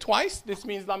hit it twice, this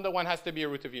means lambda 1 has to be a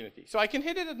root of unity. So I can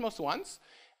hit it at most once.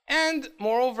 And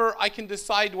moreover, I can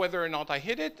decide whether or not I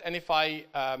hit it. And if I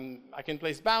can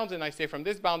place bounds, and I say from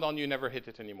this bound on, you never hit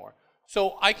it anymore.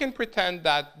 So I can pretend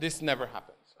that this never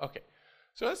happens. Okay.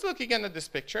 So let's look again at this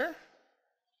picture.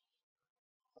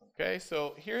 Okay.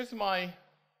 So here's my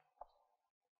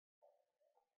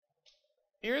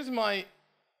beta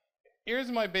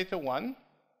 1.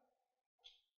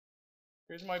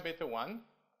 Here's my beta 1.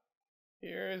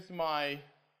 Here's my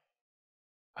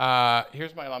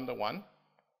lambda 1.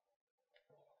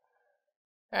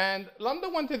 And lambda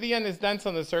 1 to the n is dense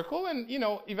on the circle, and you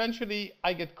know, eventually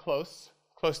I get close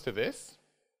to this.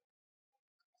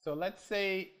 So let's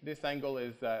say this angle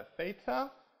is theta.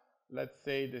 Let's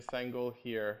say this angle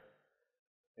here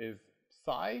is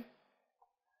psi.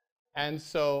 And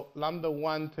so lambda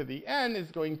 1 to the n is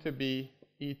going to be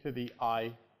e to the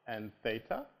I n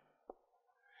theta.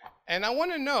 And I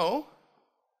want to know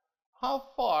how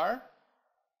far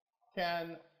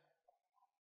can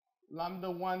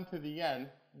lambda 1 to the n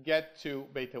get to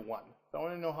beta 1. So I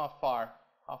want to know how far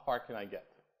can I get.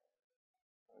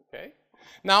 Okay.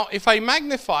 Now, if I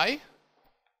magnify,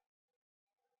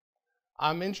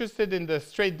 I'm interested in the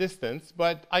straight distance,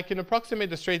 but I can approximate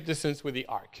the straight distance with the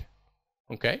arc.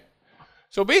 Okay.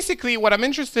 So basically, what I'm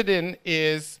interested in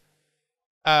is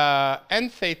n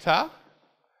theta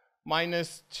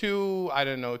minus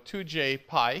 2j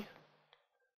pi,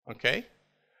 okay,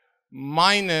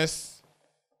 minus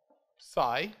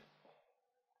psi,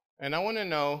 and I want to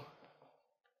know,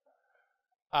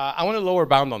 I want a lower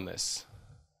bound on this.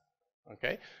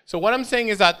 Okay? So what I'm saying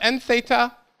is that n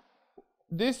theta,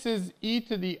 this is e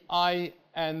to the I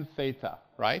n theta,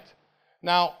 right?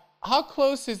 Now, how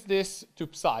close is this to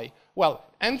psi? Well,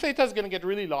 n theta is going to get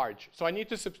really large, so I need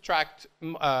to subtract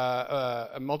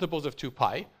multiples of 2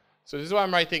 pi. So this is why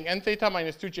I'm writing n theta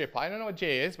minus 2j pi. I don't know what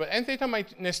j is, but n theta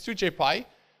minus 2j pi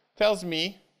tells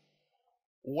me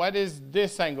what is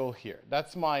this angle here.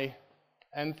 That's my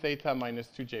n theta minus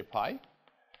 2j pi.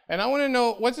 And I want to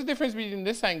know what's the difference between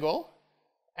this angle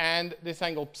and this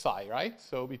angle psi, right?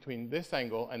 So between this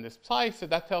angle and this psi, so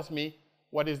that tells me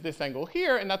what is this angle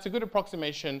here, and that's a good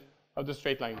approximation of the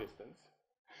straight line distance.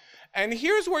 And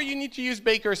here's where you need to use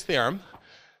Baker's theorem.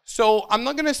 So I'm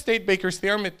not going to state Baker's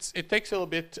theorem. It takes a little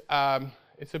bit,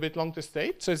 it's a bit long to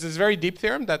state. So it's this very deep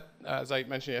theorem that, as I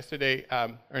mentioned yesterday,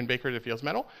 earned Baker the Fields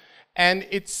Medal. And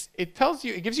it tells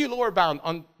you, it gives you a lower bound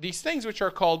on these things which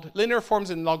are called linear forms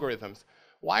and logarithms.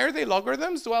 Why are they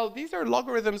logarithms? Well, these are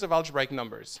logarithms of algebraic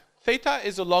numbers. Theta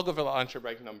is a log of an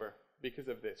algebraic number because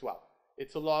of this. Well,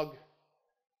 it's a log,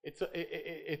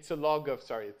 it's a log of,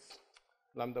 sorry, it's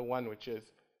lambda 1, which is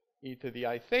e to the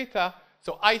I theta.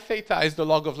 So I theta is the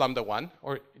log of lambda 1,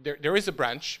 or there is a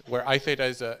branch where I theta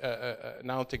is an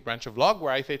analytic branch of log,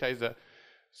 where I theta is a,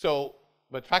 so,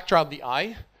 but factor out the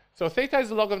I. So theta is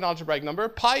the log of an algebraic number,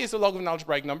 pi is the log of an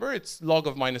algebraic number, it's log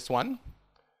of minus 1.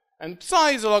 And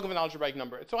psi is the log of an algebraic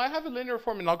number. So I have a linear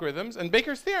form in logarithms, and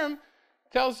Baker's theorem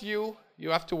tells you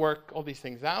you have to work all these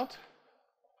things out.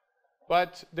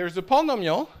 But there's a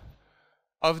polynomial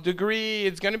of degree,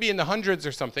 it's going to be in the hundreds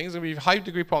or something, it's going to be a high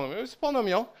degree polynomial. It's a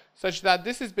polynomial such that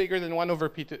this is bigger than 1 over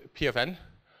p of n,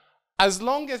 as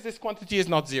long as this quantity is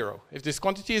not 0. If this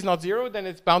quantity is not 0, then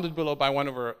it's bounded below by 1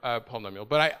 over polynomial.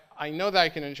 But I know that I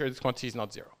can ensure this quantity is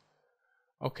not 0.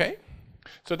 Okay?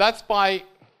 So that's by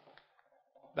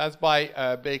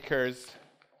Baker's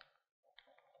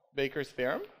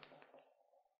theorem.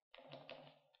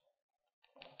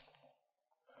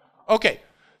 Okay,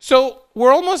 so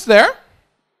we're almost there.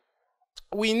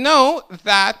 We know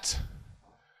that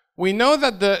the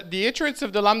iterates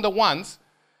of the lambda 1s,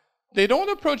 they don't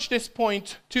approach this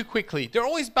point too quickly. They're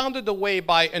always bounded away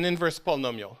by an inverse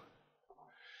polynomial.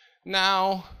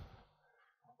 Now,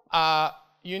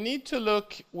 you need to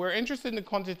look, we're interested in the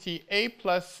quantity a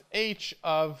plus h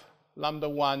of lambda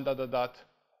 1 dot dot dot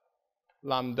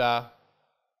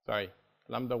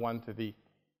lambda 1 to the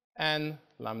n,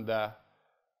 lambda,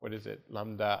 what is it,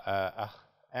 lambda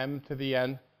m to the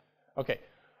n. Okay.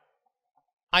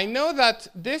 I know that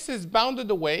this is bounded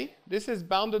away. This is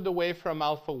bounded away from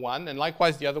alpha 1, and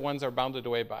likewise the other ones are bounded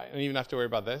away by, I don't even have to worry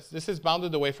about this. This is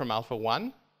bounded away from alpha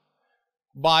 1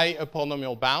 by a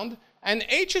polynomial bound. And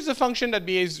h is a function that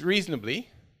behaves reasonably.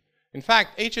 In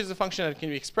fact, h is a function that can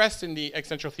be expressed in the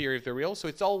exponential theory of the real, so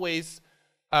it's always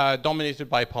dominated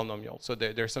by a polynomial. So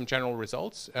there's some general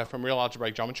results from real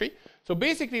algebraic geometry. So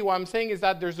basically what I'm saying is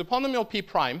that there's a polynomial p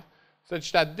prime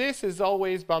such that this is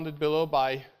always bounded below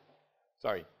by,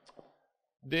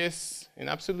 this in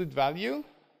absolute value.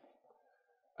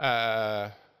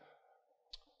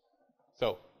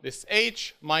 So this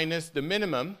h minus the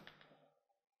minimum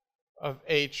of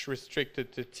h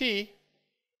restricted to t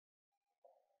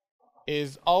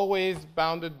is always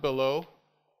bounded below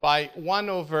by 1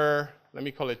 over, let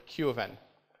me call it q of n.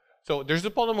 So there's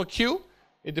a polynomial q.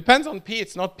 It depends on p.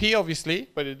 It's not p, obviously,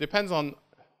 but it depends on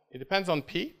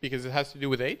p because it has to do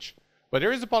with h. But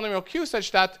there is a polynomial q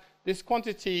such that this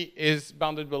quantity is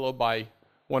bounded below by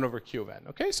 1 over q of n.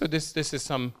 Okay, so this is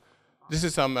some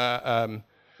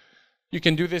you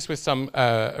can do this with some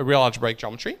real algebraic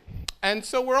geometry. And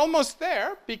so we're almost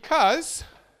there because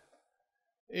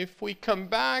if we come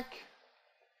back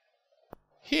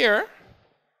here,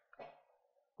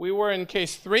 we were in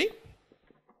case 3.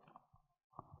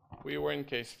 We were in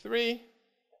case 3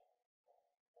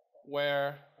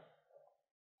 where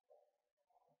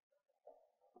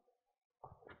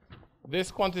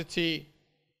this quantity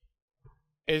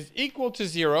is equal to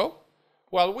 0.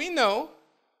 Well, we know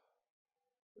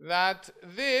that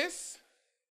this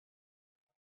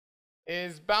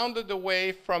is bounded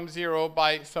away from 0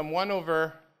 by some 1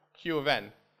 over q of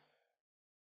n.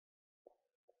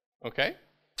 Okay?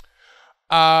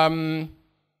 Well,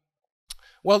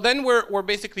 then we're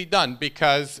basically done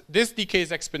because this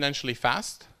decays exponentially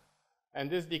fast and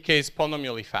this decays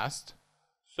polynomially fast.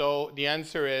 So the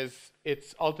answer is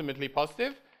it's ultimately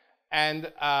positive.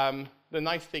 And the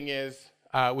nice thing is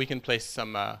we can place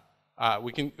some,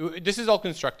 this is all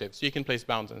constructive, so you can place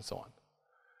bounds and so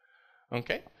on.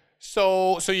 Okay?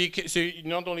 So you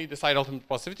not only decide ultimate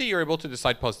positivity, you're able to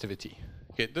decide positivity.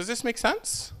 Okay, does this make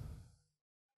sense?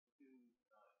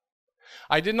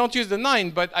 I did not use the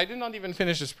 9, but I did not even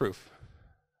finish this proof.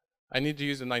 I need to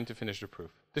use a 9 to finish the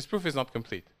proof. This proof is not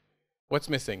complete. What's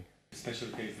missing? Special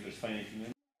case that there's finite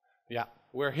dimension. Yeah,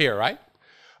 we're here, right?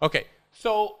 Okay,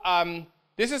 so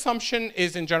this assumption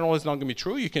is in general is not going to be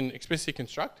true. You can explicitly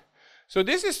construct. So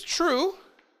this is true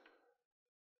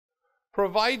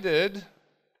provided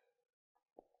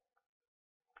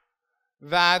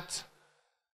that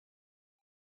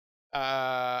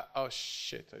oh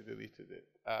shit, I deleted it.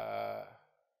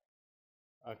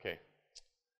 Okay.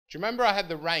 Do you remember I had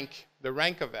the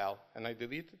rank of L, and I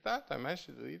deleted that? I managed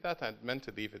to delete that. I meant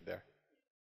to leave it there.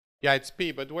 Yeah, it's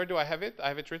P, but where do I have it? I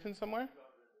have it written somewhere?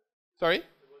 Sorry?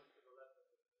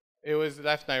 It was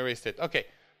left and I erased it. Okay.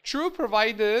 True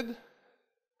provided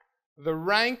the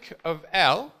rank of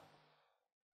L,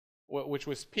 which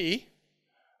was P,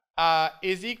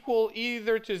 is equal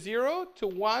either to 0, to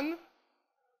 1,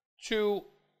 to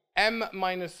m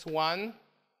minus 1,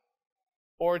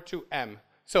 or to m.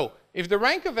 So if the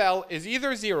rank of L is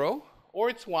either 0, or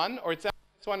it's 1, or it's m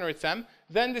minus 1, or it's m,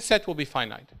 then the set will be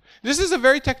finite. This is a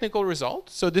very technical result.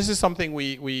 So this is something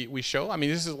we show. I mean,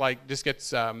 this is like, this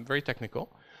gets very technical.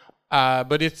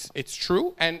 But it's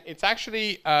true, and it's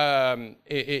actually,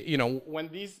 you know, when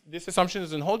this assumption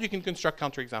doesn't hold, you can construct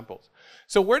counterexamples.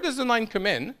 So where does the 9 come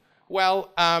in? Well,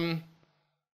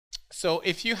 so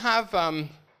if you have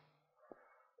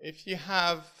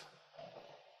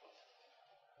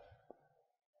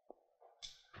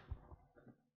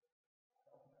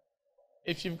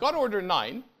if you've got order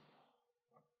 9,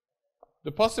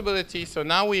 the possibility, so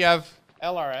now we have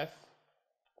LRS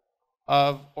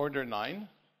of order 9.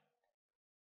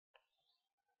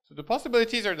 So the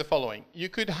possibilities are the following. You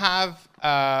could have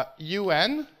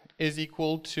UN is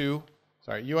equal to,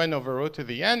 sorry, UN over rho to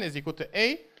the n is equal to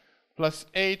A plus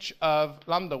H of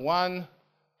lambda 1,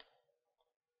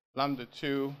 lambda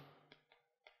 2,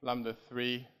 lambda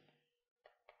 3,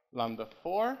 lambda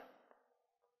 4.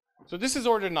 So this is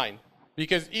order 9.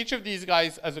 Because each of these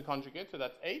guys as a conjugate, so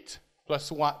that's 8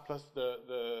 plus 1 plus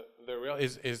the real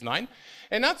is 9.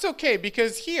 And that's okay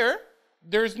because here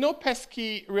there's no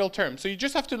pesky real term. So you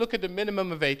just have to look at the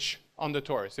minimum of h on the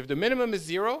torus. If the minimum is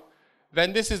 0,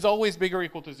 then this is always bigger or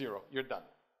equal to 0. You're done.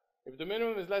 If the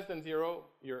minimum is less than 0,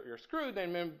 you're screwed.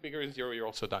 Then minimum bigger than 0, you're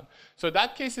also done. So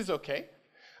that case is okay.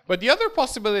 But the other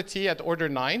possibility at order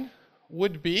 9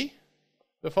 would be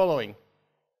the following.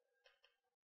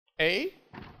 A,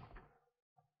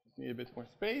 need a bit more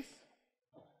space.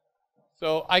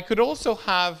 So I could also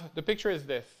have, the picture is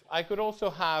this. I could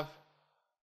also have,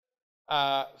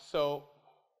 so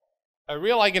a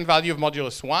real eigenvalue of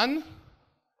modulus 1,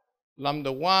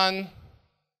 lambda 1,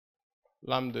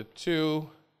 lambda 2,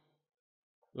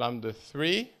 lambda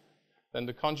 3, then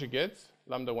the conjugates,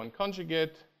 lambda 1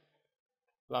 conjugate,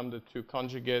 lambda 2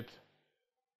 conjugate,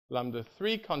 lambda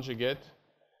 3 conjugate,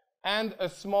 and a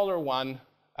smaller one,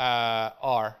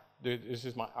 R. This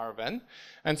is my R of n.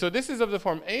 And so this is of the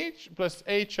form h plus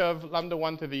h of lambda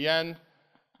 1 to the n,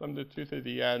 lambda 2 to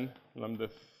the n, lambda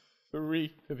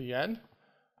 3 to the n,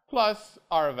 plus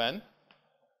R of n.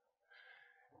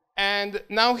 And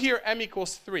now here m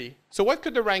equals 3. So what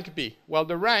could the rank be? Well,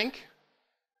 the rank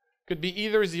could be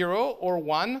either 0 or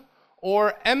 1,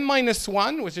 or m minus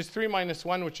 1, which is 3 minus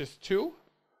 1, which is 2,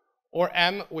 or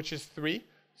m, which is 3.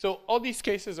 So all these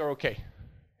cases are okay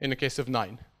in the case of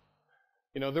 9.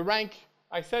 You know, the rank,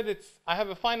 I said I have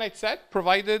a finite set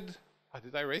provided,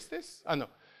 did I erase this? Oh, no.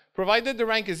 Provided the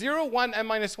rank is 0, 1, m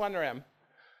minus 1, or m.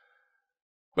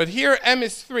 But here m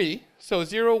is 3, so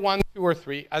 0, 1, 2, or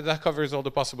 3, that covers all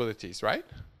the possibilities, right?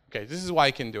 Okay, this is why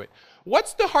I can do it.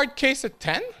 What's the hard case at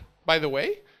 10, by the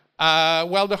way?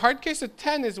 Well, the hard case at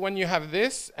 10 is when you have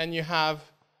this, and you have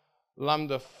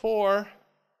lambda 4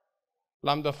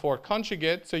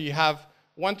 conjugate. So you have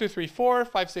 1, 2, 3, 4,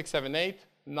 5, 6, 7, 8,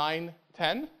 9,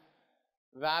 10.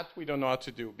 That we don't know how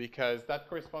to do, because that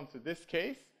corresponds to this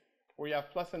case, where you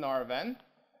have plus an R of n.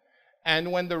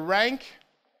 And when the rank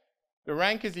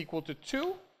is equal to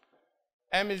 2,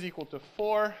 m is equal to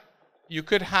 4, you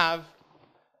could have,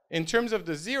 in terms of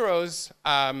the zeros,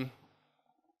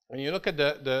 when you look at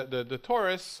the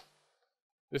torus,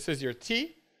 this is your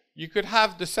T, you could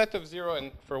have the set of 0,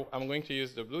 and I'm going to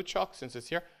use the blue chalk since it's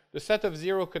here. The set of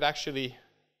 0 could actually,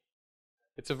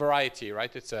 it's a variety,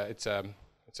 right? It's a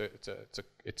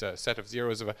set of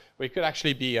zeros, but it could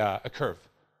actually be a curve,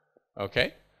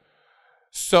 okay?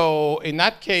 So in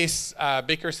that case,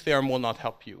 Baker's theorem will not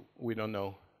help you. We don't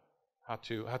know how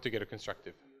to get a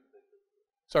constructive.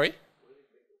 Sorry?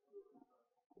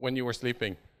 When you were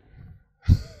sleeping.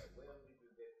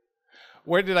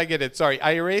 Where did I get it? Sorry,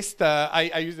 I erased,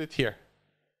 I used it here.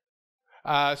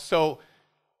 So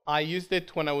I used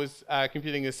it when I was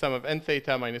computing the sum of n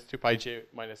theta minus 2 pi j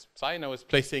minus psi, and I was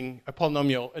placing a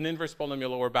polynomial, an inverse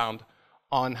polynomial lower bound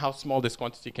on how small this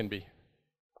quantity can be.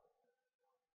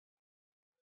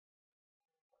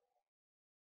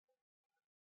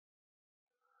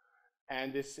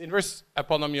 And this inverse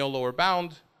polynomial lower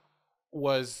bound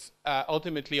was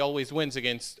ultimately always wins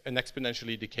against an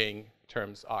exponentially decaying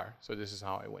terms R. So this is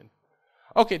how I win.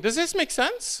 Okay, does this make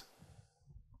sense?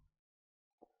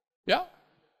 Yeah?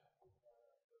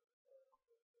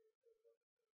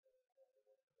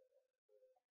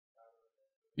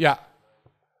 Yeah.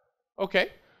 Okay,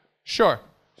 sure.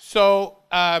 So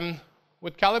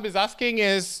what Caleb is asking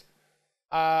is,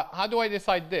 how do I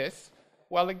decide this?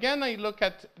 Well, again, I look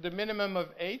at the minimum of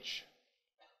H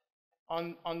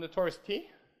on the torus T.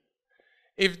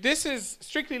 If this is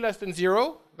strictly less than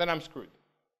 0, then I'm screwed.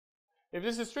 If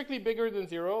this is strictly bigger than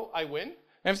 0, I win.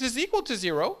 And if this is equal to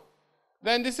 0,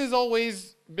 then this is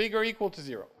always bigger or equal to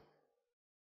 0.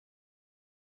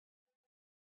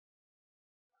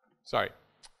 Sorry.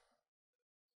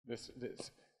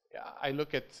 I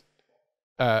look at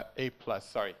A plus,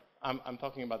 sorry. I'm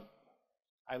talking about,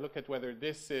 I look at whether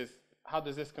this is, how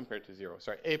does this compare to 0?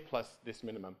 Sorry, A plus this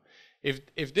minimum.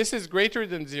 If this is greater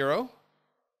than 0,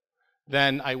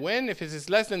 then I win. If this is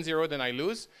less than 0, then I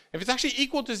lose. If it's actually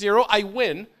equal to 0, I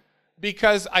win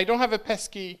because I don't have a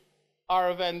pesky R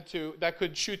of n that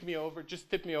could shoot me over, just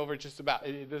tip me over just about.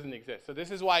 It doesn't exist. So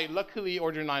this is why, luckily,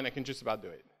 order 9, I can just about do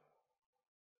it.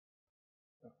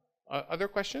 Other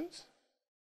questions?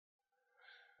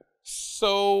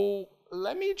 So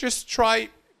let me just try,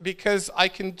 because I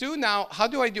can do now, how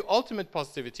do I do ultimate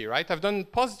positivity, right? I've done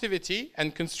positivity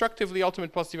and constructively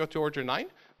ultimate positivity up to order 9,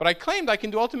 but I claimed I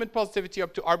can do ultimate positivity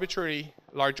up to arbitrary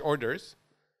large orders.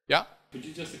 Yeah? Could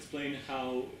you just explain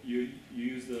how you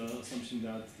use the assumption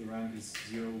that the rank is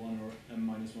 0, 1, or m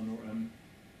minus 1 or m?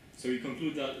 So you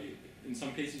conclude that in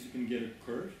some cases you can get a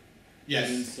curve. Yes.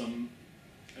 And in some,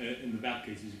 in the bad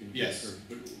cases you can get a curve.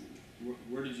 But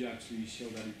where did you actually show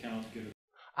that you cannot get a curve?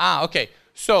 Ah, okay.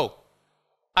 So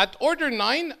at order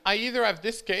 9, I either have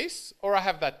this case or I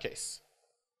have that case.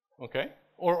 Okay?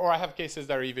 Or I have cases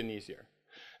that are even easier.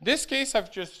 This case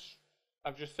I've just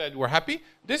said we're happy.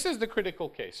 This is the critical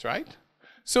case, right?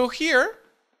 So here,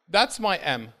 that's my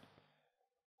m.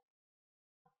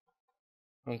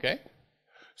 Okay?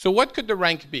 So what could the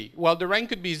rank be? Well, the rank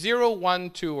could be 0, 1,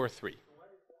 2, or 3.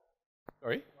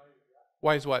 Sorry?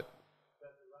 Why is what?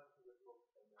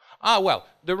 Ah, well,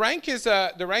 the rank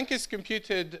is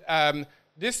computed,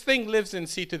 this thing lives in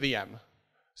C to the m.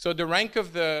 So the rank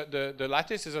of the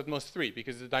lattice is at most 3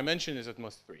 because the dimension is at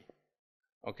most 3.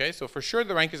 Okay, so for sure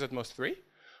the rank is at most 3.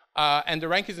 And the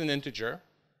rank is an integer.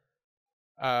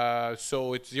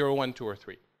 So it's 0, 1, 2, or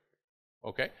 3.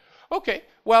 Okay? Okay,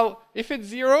 well, if it's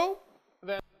 0,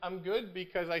 then I'm good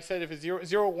because I said if it's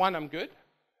 0, 1, I'm good.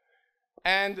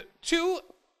 And 2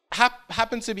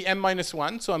 happens to be m minus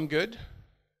 1, so I'm good.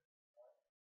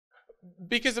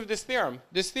 Because of this theorem.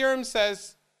 This theorem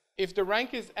says if the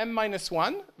rank is m minus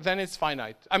 1, then it's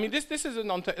finite. I mean, this is this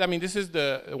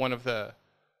is one of the,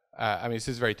 this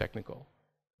is very technical.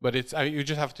 But it's, you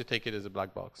just have to take it as a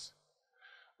black box.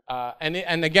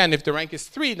 And again, if the rank is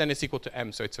 3, then it's equal to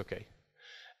m, so it's okay.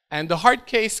 And the hard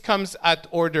case comes at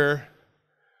order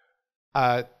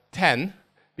 10,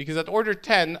 because at order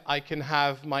 10, I can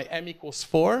have my m equals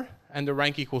 4 and the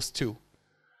rank equals 2.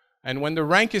 And when the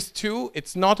rank is 2,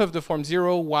 it's not of the form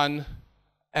 0, 1,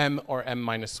 m, or m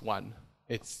minus 1.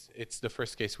 It's the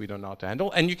first case we don't know how to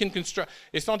handle. And you can construct,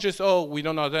 it's not just, oh, we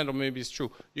don't know how to handle, maybe it's true.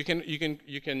 You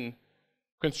can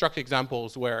construct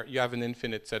examples where you have an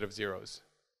infinite set of zeros.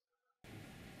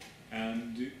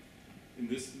 And in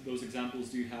those examples,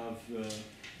 do you have,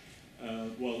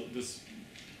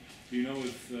 do you know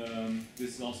if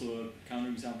this is also a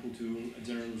counterexample to a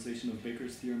generalization of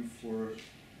Baker's theorem for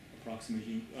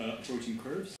approaching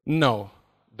curves? No,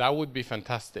 that would be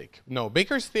fantastic. No,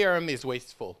 Baker's theorem is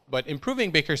wasteful, but improving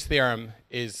Baker's theorem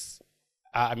is,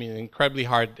 an incredibly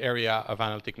hard area of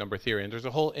analytic number theory. And there's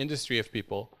a whole industry of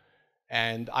people.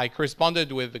 And I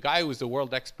corresponded with the guy who's the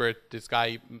world expert, this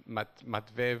guy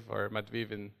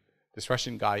Matveev, and this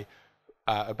Russian guy,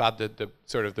 about the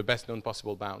sort of the best known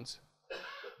possible bounds.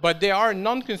 But they are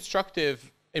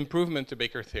non-constructive improvement to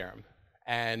Baker's theorem.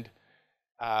 And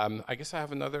I guess I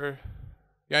have another,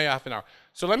 half an hour.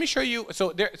 So let me show you,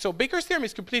 so Baker's theorem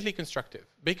is completely constructive.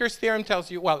 Baker's theorem tells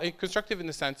you, well, constructive in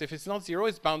the sense, if it's not 0,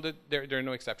 it's bounded, there are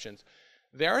no exceptions.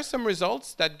 There are some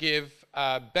results that give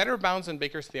better bounds than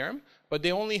Baker's theorem, but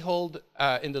they only hold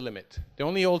in the limit. They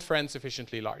only hold for n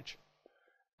sufficiently large.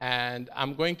 And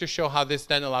I'm going to show how this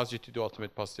then allows you to do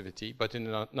ultimate positivity, but in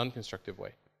a non-constructive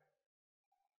way.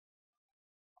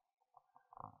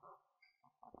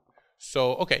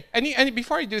 So, okay.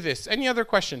 Before I do this, any other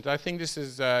questions? I think this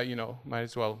is, you know, might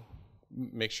as well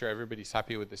make sure everybody's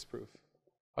happy with this proof.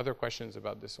 Other questions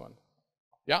about this one?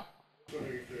 Yeah? I was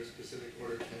wondering if there's specific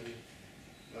order 10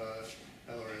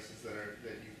 LRSs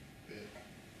that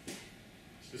you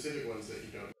specific ones that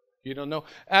you don't. You don't know?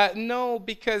 No,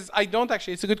 because I don't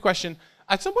actually. It's a good question.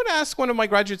 At some point, I asked one of my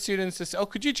graduate students to say, oh,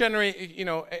 could you generate, you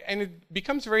know, and it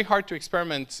becomes very hard to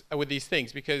experiment with these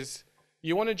things because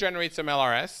you want to generate some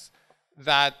LRS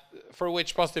that for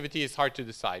which positivity is hard to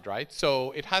decide, right?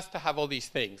 So it has to have all these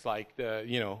things like the,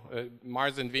 you know,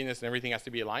 Mars and Venus and everything has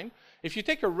to be aligned. If you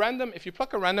pluck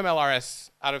a random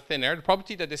LRS out of thin air, the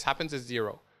probability that this happens is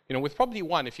 0. You know, with probability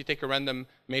 1, if you take a random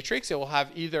matrix, it will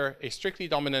have either a strictly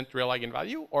dominant real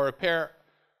eigenvalue or a pair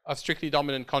of strictly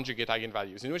dominant conjugate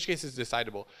eigenvalues, in which case it's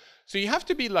decidable. So you have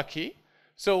to be lucky.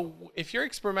 So if you're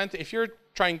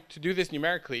trying to do this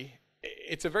numerically,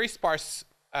 it's a very sparse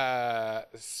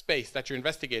space that you're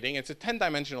investigating. It's a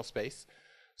 10-dimensional space,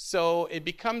 so it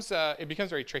becomes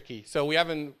very tricky. So we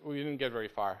didn't get very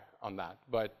far on that,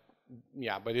 but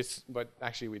yeah, but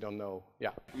actually we don't know.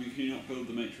 Yeah. I mean, can you not build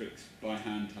the matrix by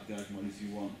hand to have the eigenvalues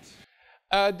you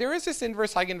want? There is this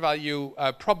inverse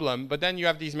eigenvalue problem, but then you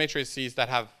have these matrices that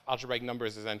have algebraic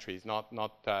numbers as entries, not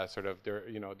sort of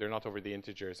they're not over the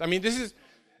integers. I mean, this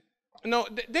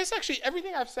actually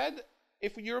everything I've said.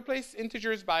 If you replace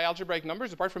integers by algebraic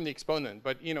numbers, apart from the exponent,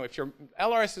 but you know, if your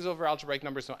LRS is over algebraic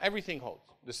numbers, so everything holds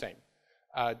the same.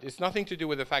 It's nothing to do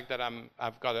with the fact that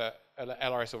I've got a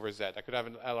LRS over Z. I could have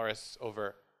an LRS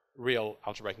over real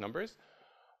algebraic numbers.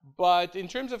 But in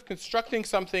terms of constructing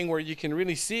something where you can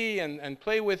really see and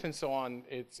play with and so on,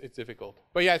 it's difficult.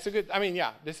 But yeah,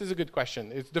 this is a good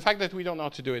question. It's the fact that we don't know how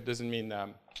to do it doesn't mean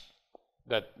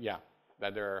that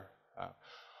there are.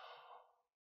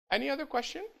 Any other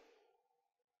question?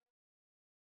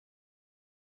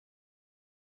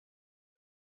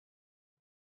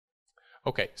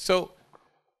 Okay, so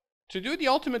to do the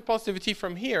ultimate positivity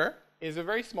from here is a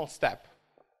very small step.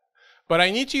 But I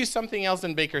need to use something else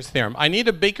than Baker's theorem. I need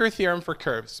a Baker theorem for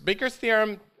curves. Baker's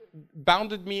theorem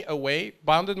bounded my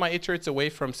iterates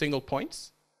away from single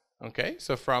points. Okay,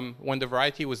 so from when the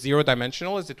variety was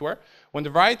 0-dimensional, as it were. When the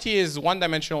variety is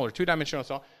 1-dimensional or 2-dimensional,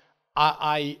 so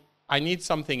I need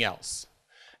something else.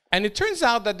 And it turns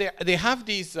out that they have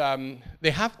these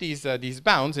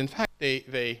bounds. In fact,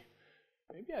 they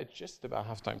maybe I just about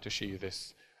have time to show you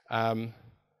this.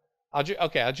 I'll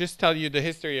just tell you the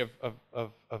history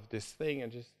of this thing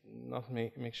and just not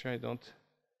make sure I don't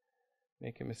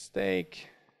make a mistake.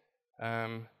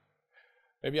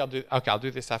 Maybe I'll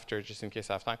do this after just in case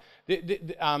I have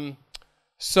time.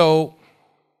 So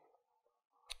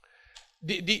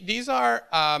these are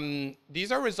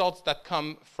results that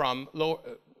come from lower.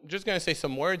 Just going to say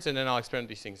some words and then I'll explain what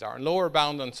these things are. Lower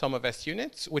bound on sum of S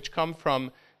units, which come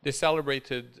from the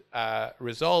celebrated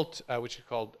result, which is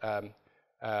called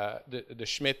the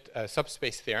Schmidt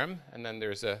subspace theorem. And then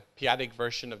there's a p-adic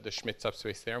version of the Schmidt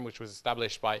subspace theorem, which was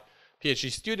established by a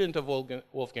PhD student of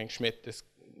Wolfgang Schmidt, this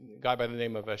guy by the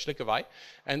name of Schlickeweis.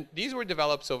 And these were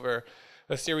developed over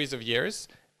a series of years.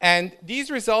 And these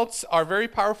results are very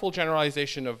powerful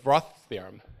generalization of Roth's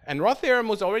theorem. And Roth's theorem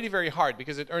was already very hard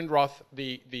because it earned Roth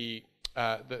the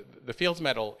Fields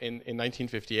Medal in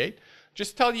 1958.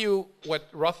 Just tell you what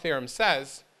Roth theorem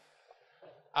says.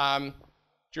 Do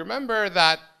you remember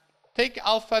that take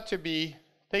alpha to be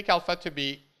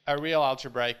a real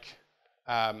algebraic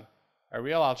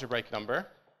number,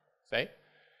 say,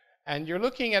 and you're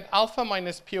looking at alpha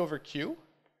minus p over q,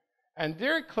 and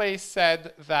Dirichlet Clay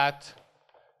said that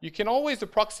you can always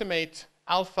approximate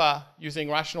alpha using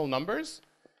rational numbers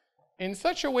in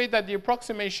such a way that the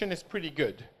approximation is pretty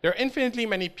good. There are infinitely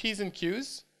many p's and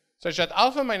q's, such that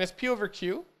alpha minus p over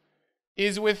q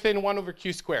is within 1 over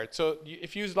q squared. So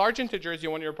if you use large integers,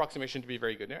 you want your approximation to be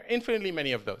very good. There are infinitely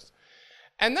many of those.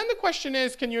 And then the question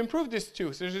is, can you improve this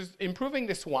too? So there's improving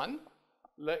this one,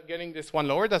 getting this one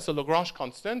lower. That's a Lagrange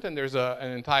constant, and there's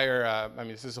an entire,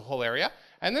 this is a whole area.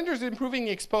 And then there's improving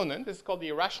the exponent. This is called the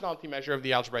irrationality measure of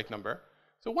the algebraic number.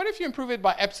 So what if you improve it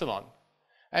by epsilon?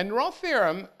 And Roth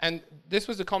theorem, and this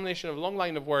was a combination of a long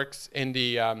line of works in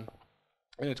the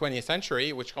 20th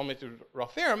century, which culminated with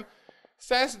Roth theorem,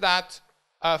 says that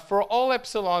for all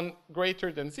epsilon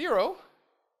greater than 0,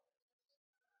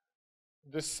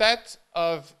 the set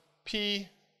of p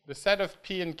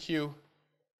and q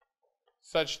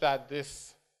such that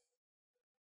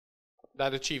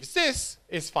that achieves this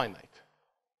is finite.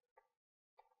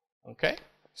 Okay?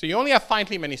 So you only have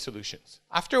finitely many solutions.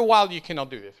 After a while, you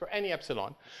cannot do this for any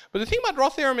epsilon. But the thing about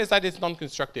Roth theorem is that it's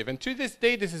non-constructive. And to this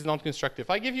day, this is non-constructive. If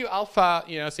I give you alpha,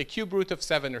 say cube root of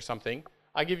 7 or something,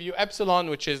 I give you epsilon,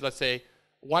 which is, let's say,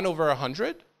 1 over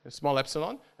 100, a small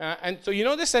epsilon. And so you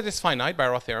know this set is finite by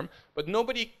Roth theorem, but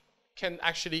nobody can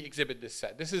actually exhibit this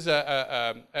set. This is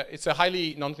it's a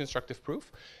highly non-constructive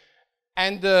proof.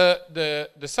 And the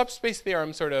subspace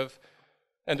theorem sort of,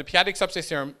 and the p-adic subspace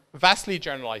theorem vastly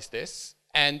generalize this.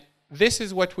 And this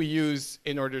is what we use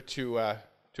in order to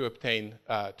obtain,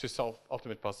 to solve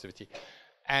ultimate positivity.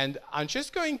 And I'm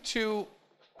going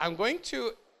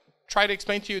to try to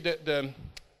explain to you the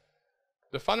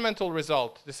fundamental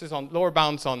result. This is on lower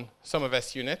bounds on sum of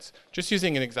S units, just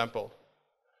using an example.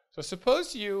 So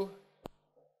suppose you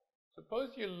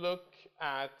look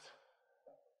at,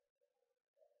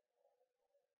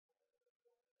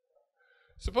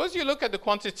 the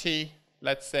quantity,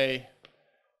 let's say,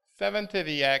 7 to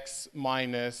the x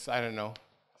minus, I don't know,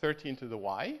 13 to the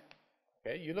y.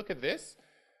 Okay, you look at this,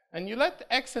 and you let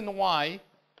x and y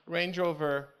range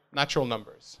over natural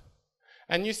numbers.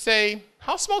 And you say,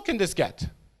 how small can this get?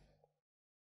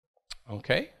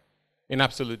 Okay, in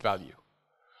absolute value.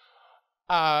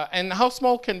 And how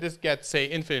small can this get, say,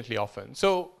 infinitely often?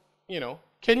 So,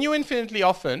 can you infinitely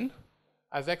often,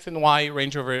 as x and y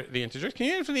range over the integers, can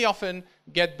you infinitely often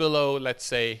get below, let's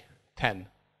say, 10?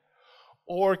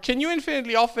 Or can you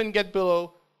infinitely often get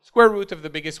below square root of the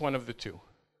biggest one of the two?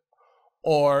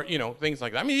 Or, things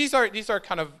like that. I mean, these are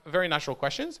kind of very natural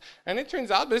questions. And it turns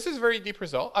out, this is a very deep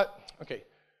result. Okay.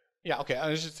 Yeah, okay,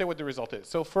 I should say what the result is.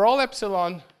 So for all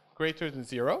epsilon greater than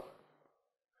 0,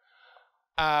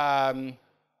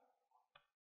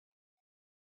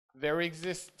 there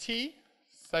exists t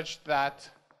such that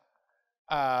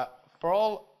for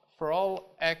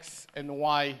all x and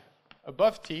y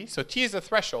above t, so t is a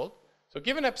threshold. So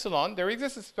given epsilon, there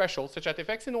exists a threshold such that if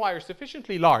x and y are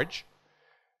sufficiently large,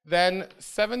 then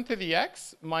 7 to the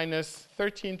x minus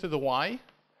 13 to the y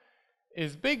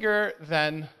is bigger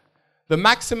than the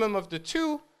maximum of the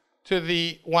 2 to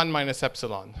the 1 minus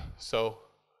epsilon. So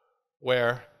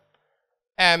where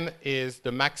m is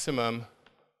the maximum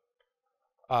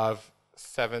of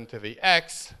 7 to the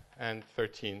x and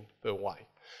 13 to the y.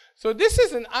 So this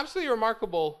is an absolutely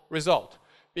remarkable result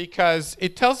because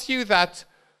it tells you that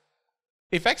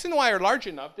if x and y are large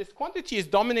enough, this quantity is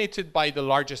dominated by the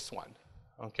largest one.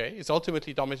 Okay, it's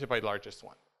ultimately dominated by the largest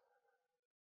one.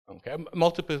 Okay,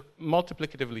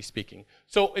 multiplicatively speaking.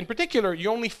 So in particular,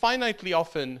 you're only finitely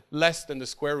often less than the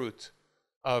square root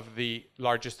of the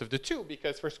largest of the two,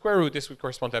 because for square root, this would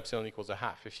correspond to epsilon equals a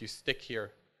half. If you stick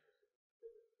here,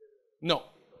 no.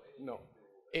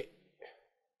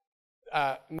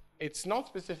 It's not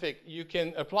specific. You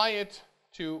can apply it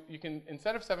to,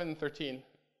 instead of 7 and 13,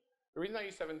 the reason I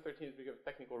use 7 and 13 is because of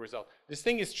technical result. This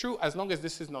thing is true as long as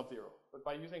this is not 0. But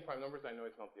by using prime numbers, I know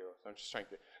it's not 0. So I'm just trying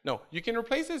to, no. You can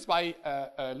replace this by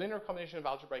a linear combination of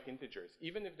algebraic integers,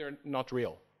 even if they're not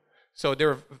real. So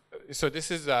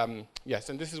this is, yes,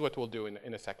 and this is what we'll do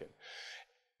in a second.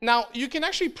 Now, you can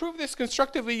actually prove this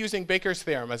constructively using Baker's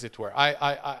theorem, as it were.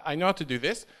 I know how to do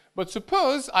this. But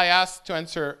suppose I ask to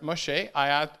answer Moshe, I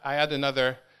add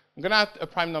another, I'm going to add a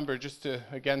prime number just to,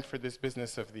 again, for this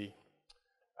business of the,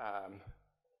 I'm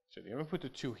going to put a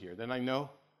 2 here. Then I know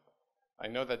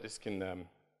that this can,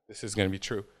 this is going to be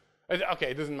true.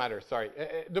 Okay, it doesn't matter, sorry.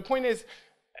 The point is,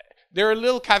 there are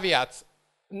little caveats.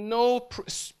 No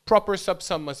proper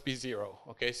subsum must be 0,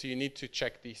 okay? So you need to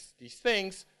check these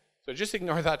things. So just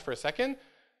ignore that for a second.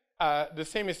 The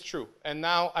same is true. And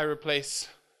now I replace,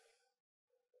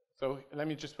 so let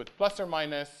me just put plus or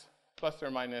minus, plus or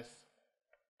minus,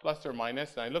 plus or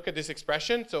minus. And I look at this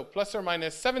expression. So plus or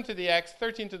minus 7 to the x,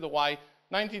 13 to the y,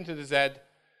 19 to the z.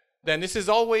 Then this is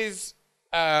always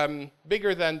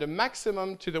bigger than the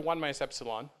maximum to the 1 minus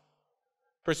epsilon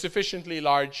for sufficiently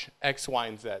large x, y,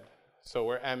 and z. So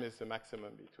where m is the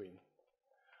maximum between.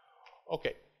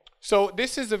 Okay. So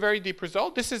this is a very deep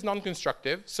result. This is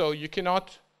non-constructive. So you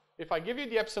cannot, if I give you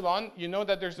the epsilon, you know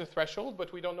that there's a threshold,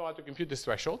 but we don't know how to compute this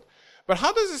threshold. But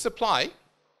how does this apply?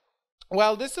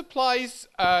 Well, this applies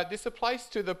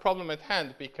to the problem at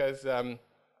hand because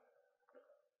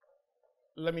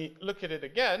let me look at it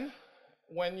again.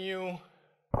 When you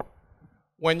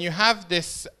have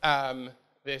this un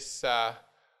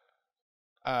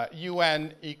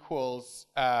equals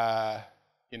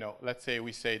let's say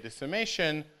we say the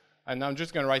summation, and I'm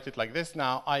just going to write it like this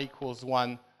now: I equals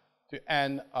 1 to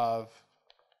n of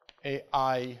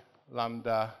ai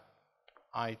lambda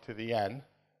I to the n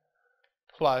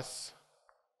plus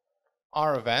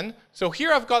r of n. So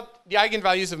here I've got the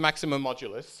eigenvalues of maximum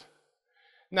modulus.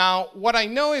 Now, what I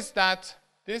know is that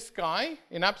this guy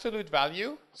in absolute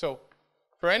value, so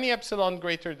for any epsilon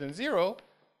greater than 0,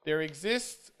 there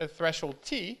exists a threshold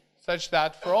t such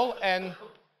that for all n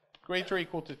greater or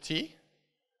equal to t,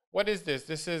 What is this?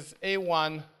 This is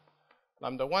A1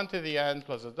 lambda 1 to the n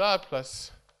plus a dot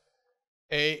plus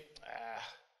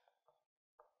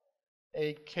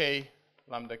AK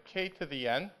lambda k to the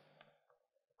n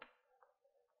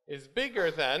is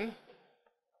bigger than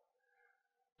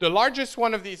the largest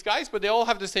one of these guys, but they all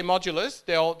have the same modulus.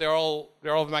 They're all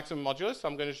have maximum modulus. So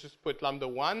I'm going to just put lambda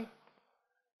 1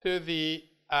 to the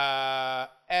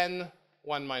n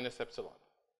 1 minus epsilon.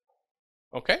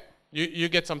 Okay? You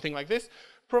get something like this,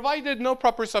 provided no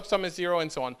proper subsum is 0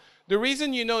 and so on. The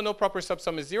reason you know no proper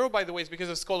subsum is 0, by the way, is because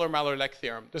of Skolem-Malloy-Leck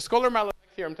theorem. The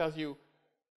Skolem-Malloy-Leck theorem tells you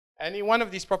any one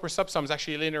of these proper subsums is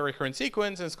actually a linear recurrent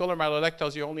sequence, and Skolem-Malloy-Leck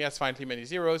tells you only has finitely many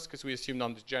zeros because we assume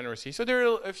non-degeneracy. So there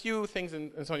are a few things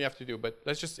and so on you have to do, but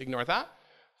let's just ignore that.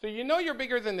 So you know you're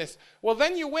bigger than this. Well,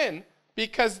 then you win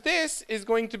because this is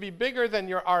going to be bigger than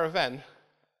your R of n.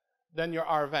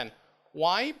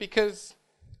 Why? Because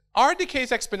R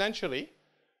decays exponentially,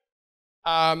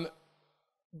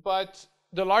 but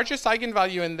the largest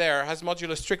eigenvalue in there has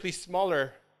modulus strictly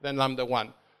smaller than lambda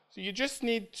 1. So you just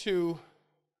need to,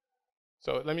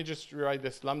 so let me just rewrite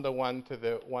this lambda 1 to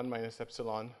the 1 minus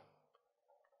epsilon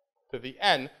to the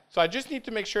n. So I just need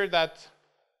to make sure that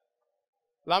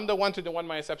lambda 1 to the 1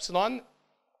 minus epsilon,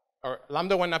 or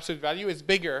lambda 1 absolute value, is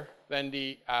bigger than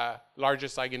the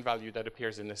largest eigenvalue that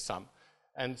appears in this sum.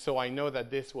 And so I know that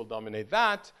this will dominate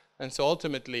that, and so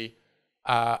ultimately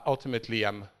I'm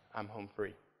home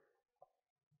free.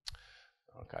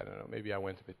 Okay, I don't know, maybe I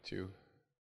went a bit too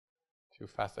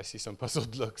fast. I see some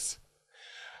puzzled looks.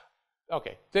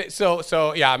 Okay,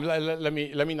 so yeah, let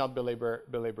me not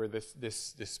belabor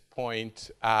this point.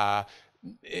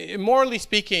 Morally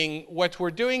speaking, what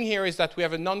we're doing here is that we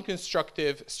have a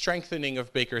non-constructive strengthening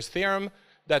of Baker's theorem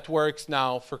that works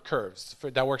now for curves,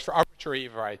 that works for arbitrary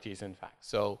varieties, in fact.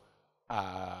 So,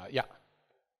 yeah.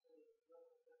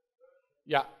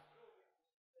 Yeah.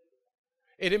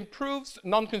 It improves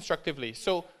non-constructively.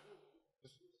 So,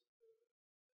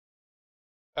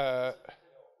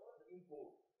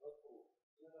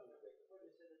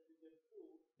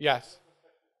 yes.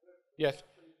 Yes.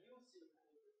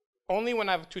 Only when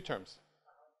I have 2 terms.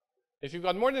 If you've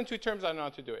got more than 2 terms, I don't know how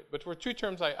to do it. But for 2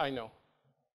 terms, I know.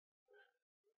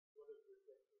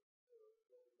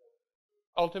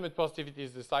 Ultimate positivity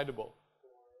is decidable.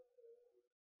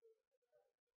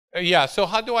 Yeah, so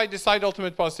how do I decide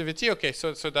ultimate positivity? Okay,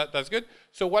 so that's good.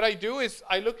 So what I do is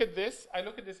I look at this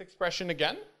expression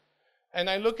again, and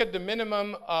I look at the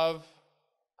minimum of,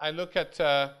 I look at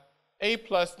A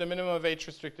plus the minimum of H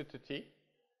restricted to T.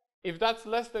 If that's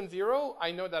less than 0,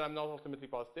 I know that I'm not ultimately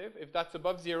positive. If that's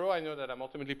above 0, I know that I'm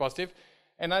ultimately positive.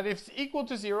 And if it's equal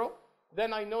to 0,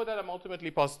 then I know that I'm ultimately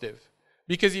positive.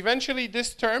 Because eventually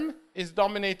this term is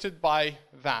dominated by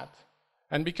that.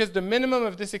 And because the minimum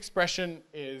of this expression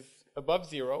is above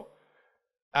 0,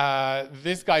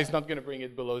 this guy is not going to bring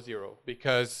it below 0.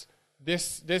 Because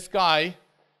this guy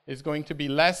is going to be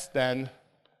less than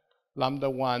lambda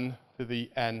 1 to the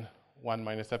n 1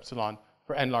 minus epsilon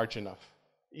for n large enough.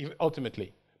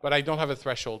 Ultimately, but I don't have a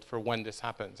threshold for when this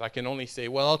happens. I can only say,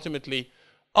 well, ultimately,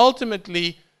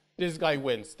 this guy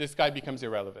wins. This guy becomes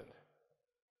irrelevant.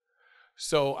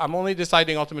 So I'm only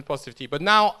deciding ultimate positivity. But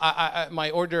now,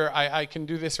 my order, I can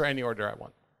do this for any order I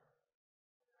want.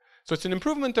 So it's an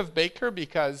improvement of Baker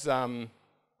because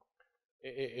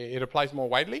it applies more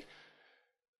widely.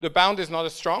 The bound is not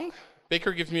as strong.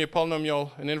 Baker gives me a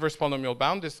polynomial, an inverse polynomial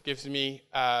bound. This gives me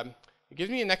it gives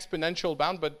me an exponential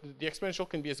bound, but the exponential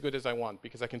can be as good as I want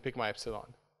because I can pick my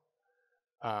epsilon.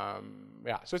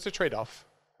 Yeah, so it's a trade-off,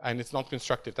 and it's not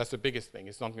constructive. That's the biggest thing.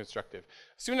 It's not constructive.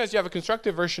 As soon as you have a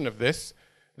constructive version of this,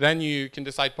 then you can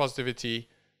decide positivity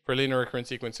for linear recurrent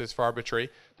sequences for arbitrary.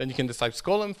 Then you can decide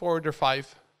Skolem for order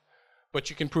 5, but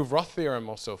you can prove Roth theorem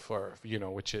also for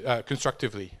which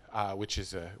constructively,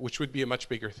 which would be a much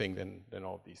bigger thing than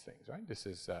all of these things, right? This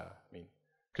is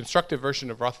constructive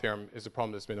version of Roth theorem is a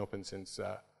problem that's been open since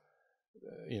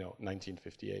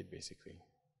 1958, basically.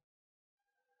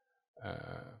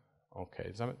 Okay,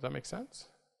 does that make sense?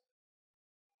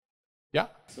 Yeah.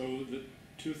 So the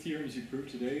 2 theorems you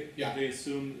proved today, yeah, they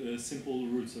assume simple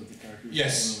roots of the characteristic.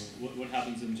 Yes. What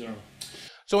happens in general?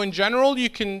 So in general, you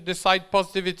can decide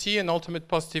positivity and ultimate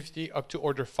positivity up to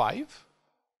order 5,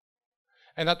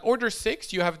 and at order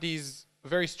 6, you have these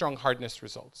very strong hardness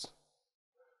results.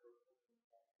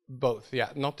 Both,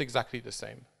 yeah, not exactly the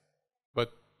same,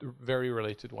 but very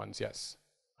related ones, yes,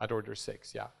 at order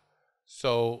 6, yeah.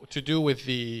 So to do with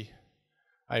the,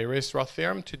 I erased Roth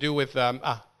theorem, to do with,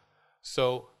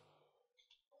 so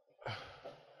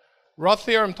Roth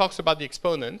theorem talks about the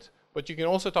exponent, but you can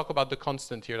also talk about the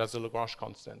constant here, that's the Lagrange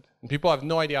constant. And people have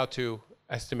no idea how to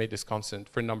estimate this constant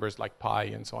for numbers like pi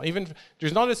and so on. Even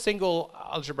there's not a single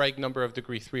algebraic number of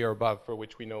degree 3 or above for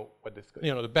which we know what this,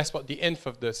 the best, the inf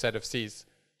of the set of C's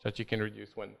that you can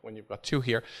reduce when you've got 2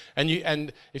 here.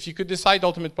 And if you could decide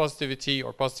ultimate positivity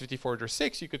or positivity for order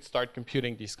 6, you could start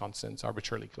computing these constants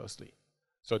arbitrarily closely.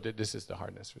 So this is the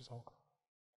hardness result.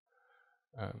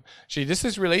 Actually, this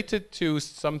is related to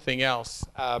something else.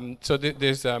 So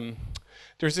there's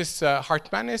this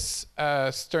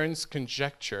Hartmanis-Stearns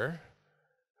conjecture.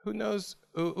 Who knows?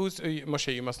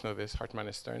 Moshe, you must know this,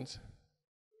 Hartmanis-Stearns.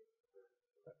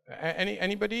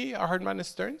 Anybody are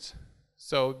Hartmanis-Stearns?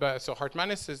 So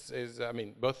Hartmanis is I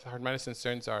mean, both Hartmanis and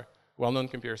Stearns are well-known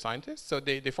computer scientists. So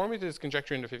they formulated this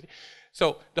conjecture in the 50s.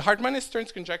 So the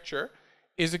Hartmanis-Stearns conjecture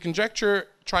is a conjecture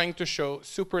trying to show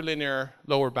superlinear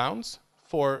lower bounds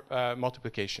for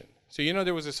multiplication. So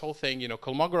there was this whole thing,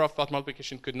 Kolmogorov thought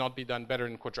multiplication could not be done better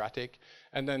in quadratic,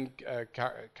 and then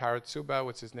Karatsuba,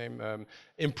 what's his name,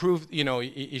 improved,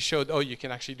 he showed, you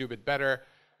can actually do a bit better.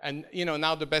 And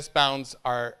now the best bounds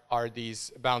are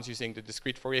these bounds using the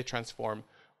discrete Fourier transform,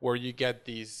 where you get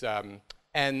these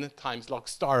n times log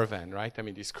star of n, right? I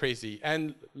mean, these crazy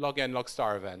n log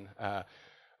star of n.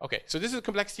 Okay, so this is the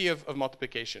complexity of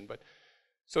multiplication.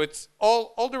 So it's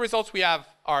all the results we have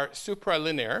are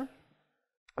supralinear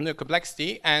in their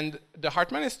complexity, and the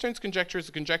Hartmanis-Stearns conjecture is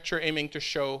a conjecture aiming to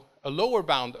show a lower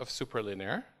bound of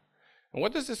supralinear. And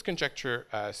what does this conjecture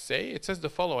say? It says the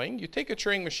following: you take a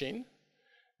Turing machine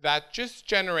that just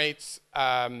generates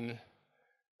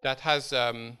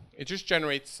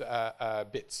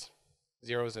bits,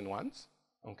 zeros and ones,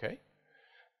 okay?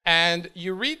 And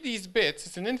you read these bits,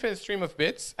 it's an infinite stream of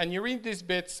bits, and you read these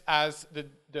bits as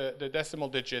the decimal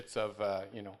digits of,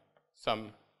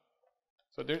 some.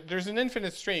 So there's an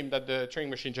infinite stream that the Turing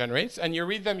machine generates, and you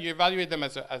read them, you evaluate them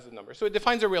as a number. So it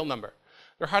defines a real number.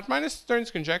 The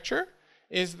Hartmanis-Stearns conjecture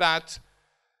is that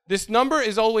this number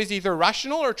is always either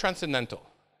rational or transcendental.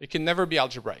 It can never be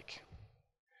algebraic.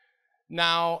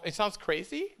 Now, it sounds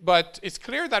crazy, but it's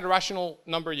clear that a rational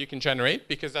number you can generate,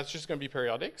 because that's just going to be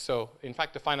periodic. So, in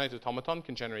fact, a finite automaton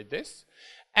can generate this.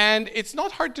 And it's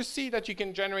not hard to see that you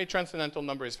can generate transcendental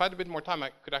numbers. If I had a bit more time,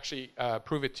 I could actually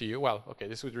prove it to you. Well, okay,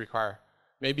 this would require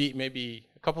maybe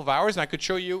a couple of hours, and I could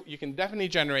show you. You can definitely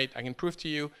generate. I can prove to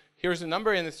you. Here's a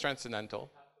number, and it's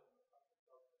transcendental.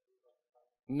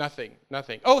 Nothing.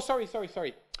 Oh, sorry.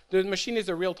 The machine is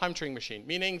a real-time Turing machine,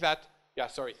 meaning that,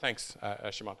 thanks,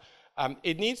 Shimon.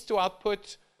 It needs to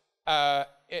output,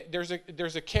 there's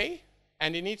a k,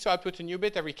 and it needs to output a new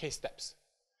bit every k steps.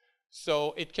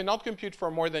 So it cannot compute for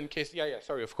more than k,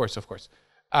 of course.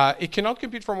 It cannot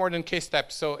compute for more than k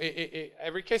steps, so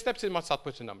every k steps it must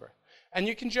output a number. And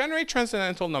you can generate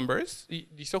transcendental numbers,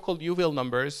 the so-called Wheel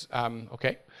numbers,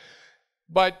 okay?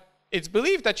 But it's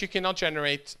believed that you cannot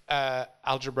generate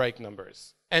algebraic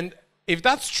numbers. And if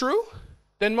that's true,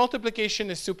 then multiplication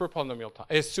is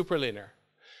superlinear.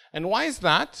 And why is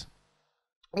that?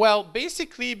 Well,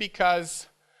 basically because,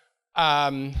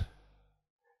 for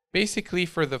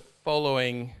the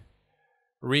following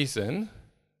reason.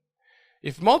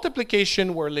 If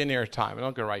multiplication were linear time, I'm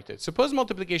not going to write it. Suppose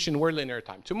multiplication were linear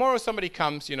time. Tomorrow somebody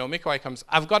comes, Mikoi comes,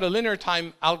 I've got a linear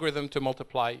time algorithm to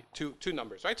multiply two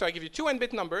numbers, right? So I give you two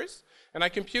n-bit numbers, and I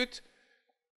compute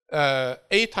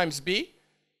A times B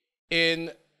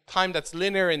in time that's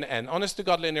linear in n, honest to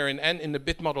God linear in n, in the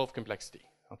bit model of complexity,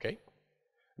 okay?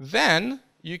 Then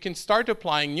you can start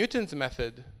applying Newton's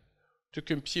method to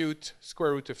compute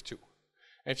square root of 2.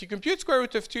 And if you compute square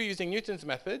root of 2 using Newton's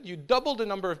method, you double the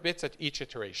number of bits at each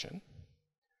iteration.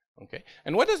 Okay?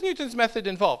 And what does Newton's method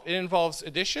involve? It involves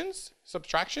additions,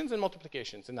 subtractions, and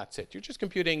multiplications, and that's it. You're just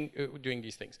computing, doing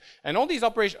these things. And all these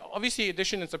operations, obviously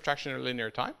addition and subtraction are linear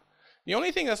time. The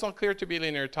only thing that's not clear to be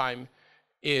linear time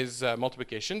is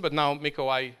multiplication, but now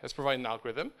Mikoi has provided an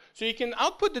algorithm. So you can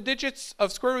output the digits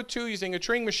of square root 2 using a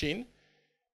Turing machine,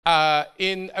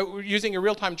 using a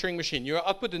real-time Turing machine. You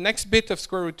output the next bit of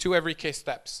square root 2 every k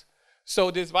steps. So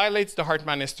this violates the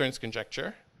Hartmanis-Stearns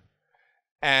conjecture,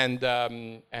 and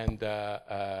therefore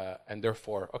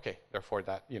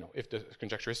that, if the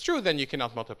conjecture is true, then you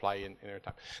cannot multiply in linear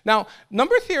time. Now,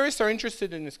 number theorists are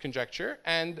interested in this conjecture,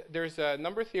 and there's a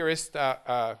number theorist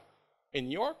in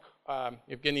New York,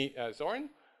 Evgeny Zorin,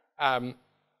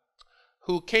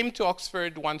 who came to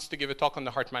Oxford once to give a talk on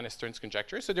the Hartmanis-Stearns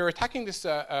conjecture. So they're attacking this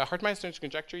Hartmanis-Stearns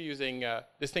conjecture using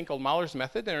this thing called Mahler's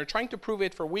method, and are trying to prove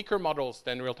it for weaker models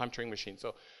than real-time Turing machines.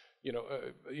 So,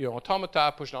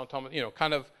 automata, push-down automata,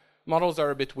 kind of models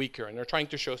are a bit weaker, and they're trying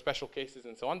to show special cases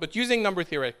and so on, but using number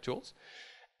theoretic tools.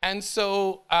 And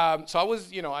so, I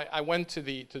was, I went to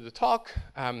the talk.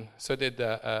 So did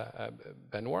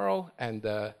Ben Worrell, and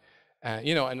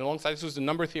You know, and alongside this was the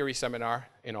number theory seminar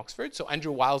in Oxford. So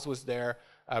Andrew Wiles was there.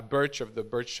 Birch of the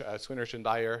Birch, Swinnerton and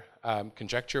Dyer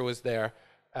conjecture was there.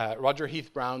 Roger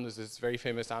Heath Brown, who's this very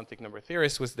famous analytic number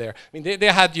theorist, was there. I mean, they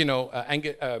had, you know,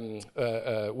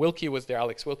 Wilkie was there.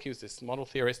 Alex Wilkie was this model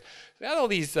theorist. They had all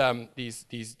these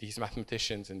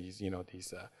mathematicians and these, you know,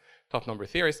 these top number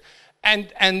theorists. And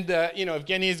you know,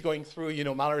 Evgeny is going through, you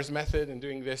know, Maller's method and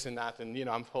doing this and that, and, you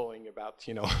know, I'm following about,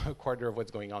 you know, a quarter of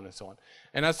what's going on and so on.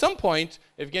 And at some point,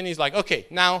 Evgeny's like, okay,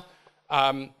 now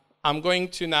I'm going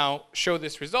to now show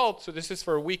this result. So this is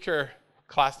for a weaker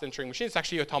class entering machine. It's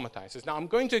actually automata. It says, now I'm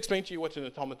going to explain to you what an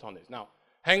automaton is. Now,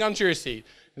 hang on to your seat.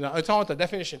 You know, automata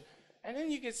definition. And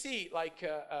then you can see, like,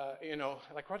 you know,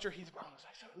 like Roger Heath Brown was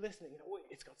like, sort of listening, you know, wait,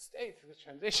 it's got states, it's got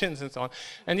transitions, and so on.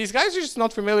 And these guys are just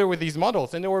not familiar with these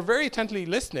models, and they were very attentively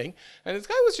listening. And this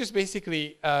guy was just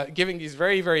basically giving these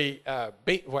very, very,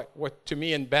 what to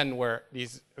me and Ben were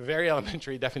these very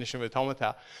elementary definition of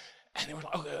automata. And they were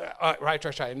like, oh, right.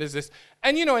 And there's this,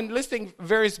 and you know, and listing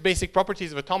various basic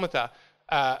properties of automata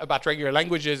about regular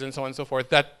languages and so on and so forth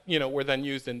that, you know, were then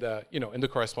used in the, you know, in the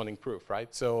corresponding proof,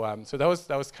 right? So so that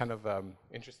was kind of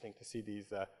interesting to see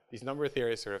these number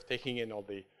theorists sort of taking in all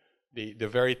the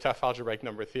very tough algebraic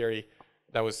number theory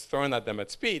that was thrown at them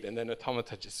at speed, and then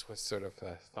automata just was sort of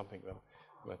stomping them.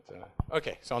 But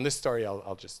okay, so on this story,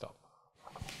 I'll just stop.